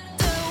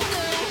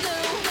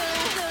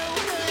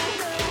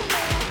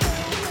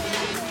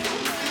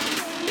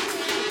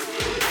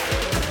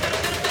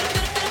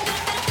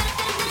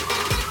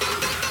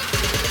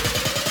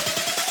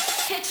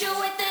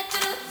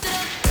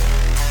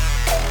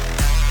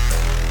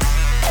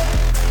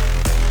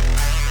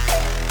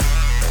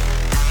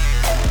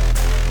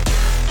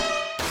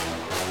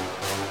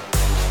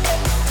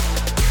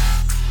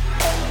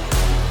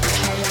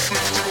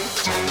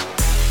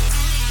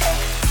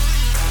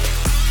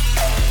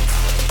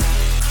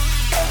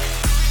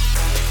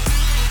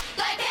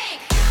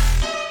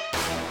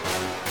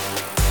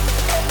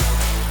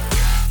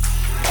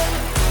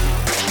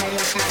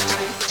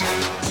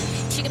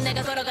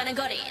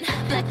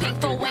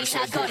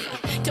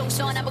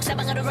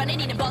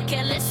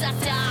버킷리스트 싹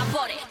다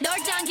버려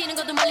널 당기는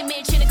것도 멀리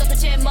밀치는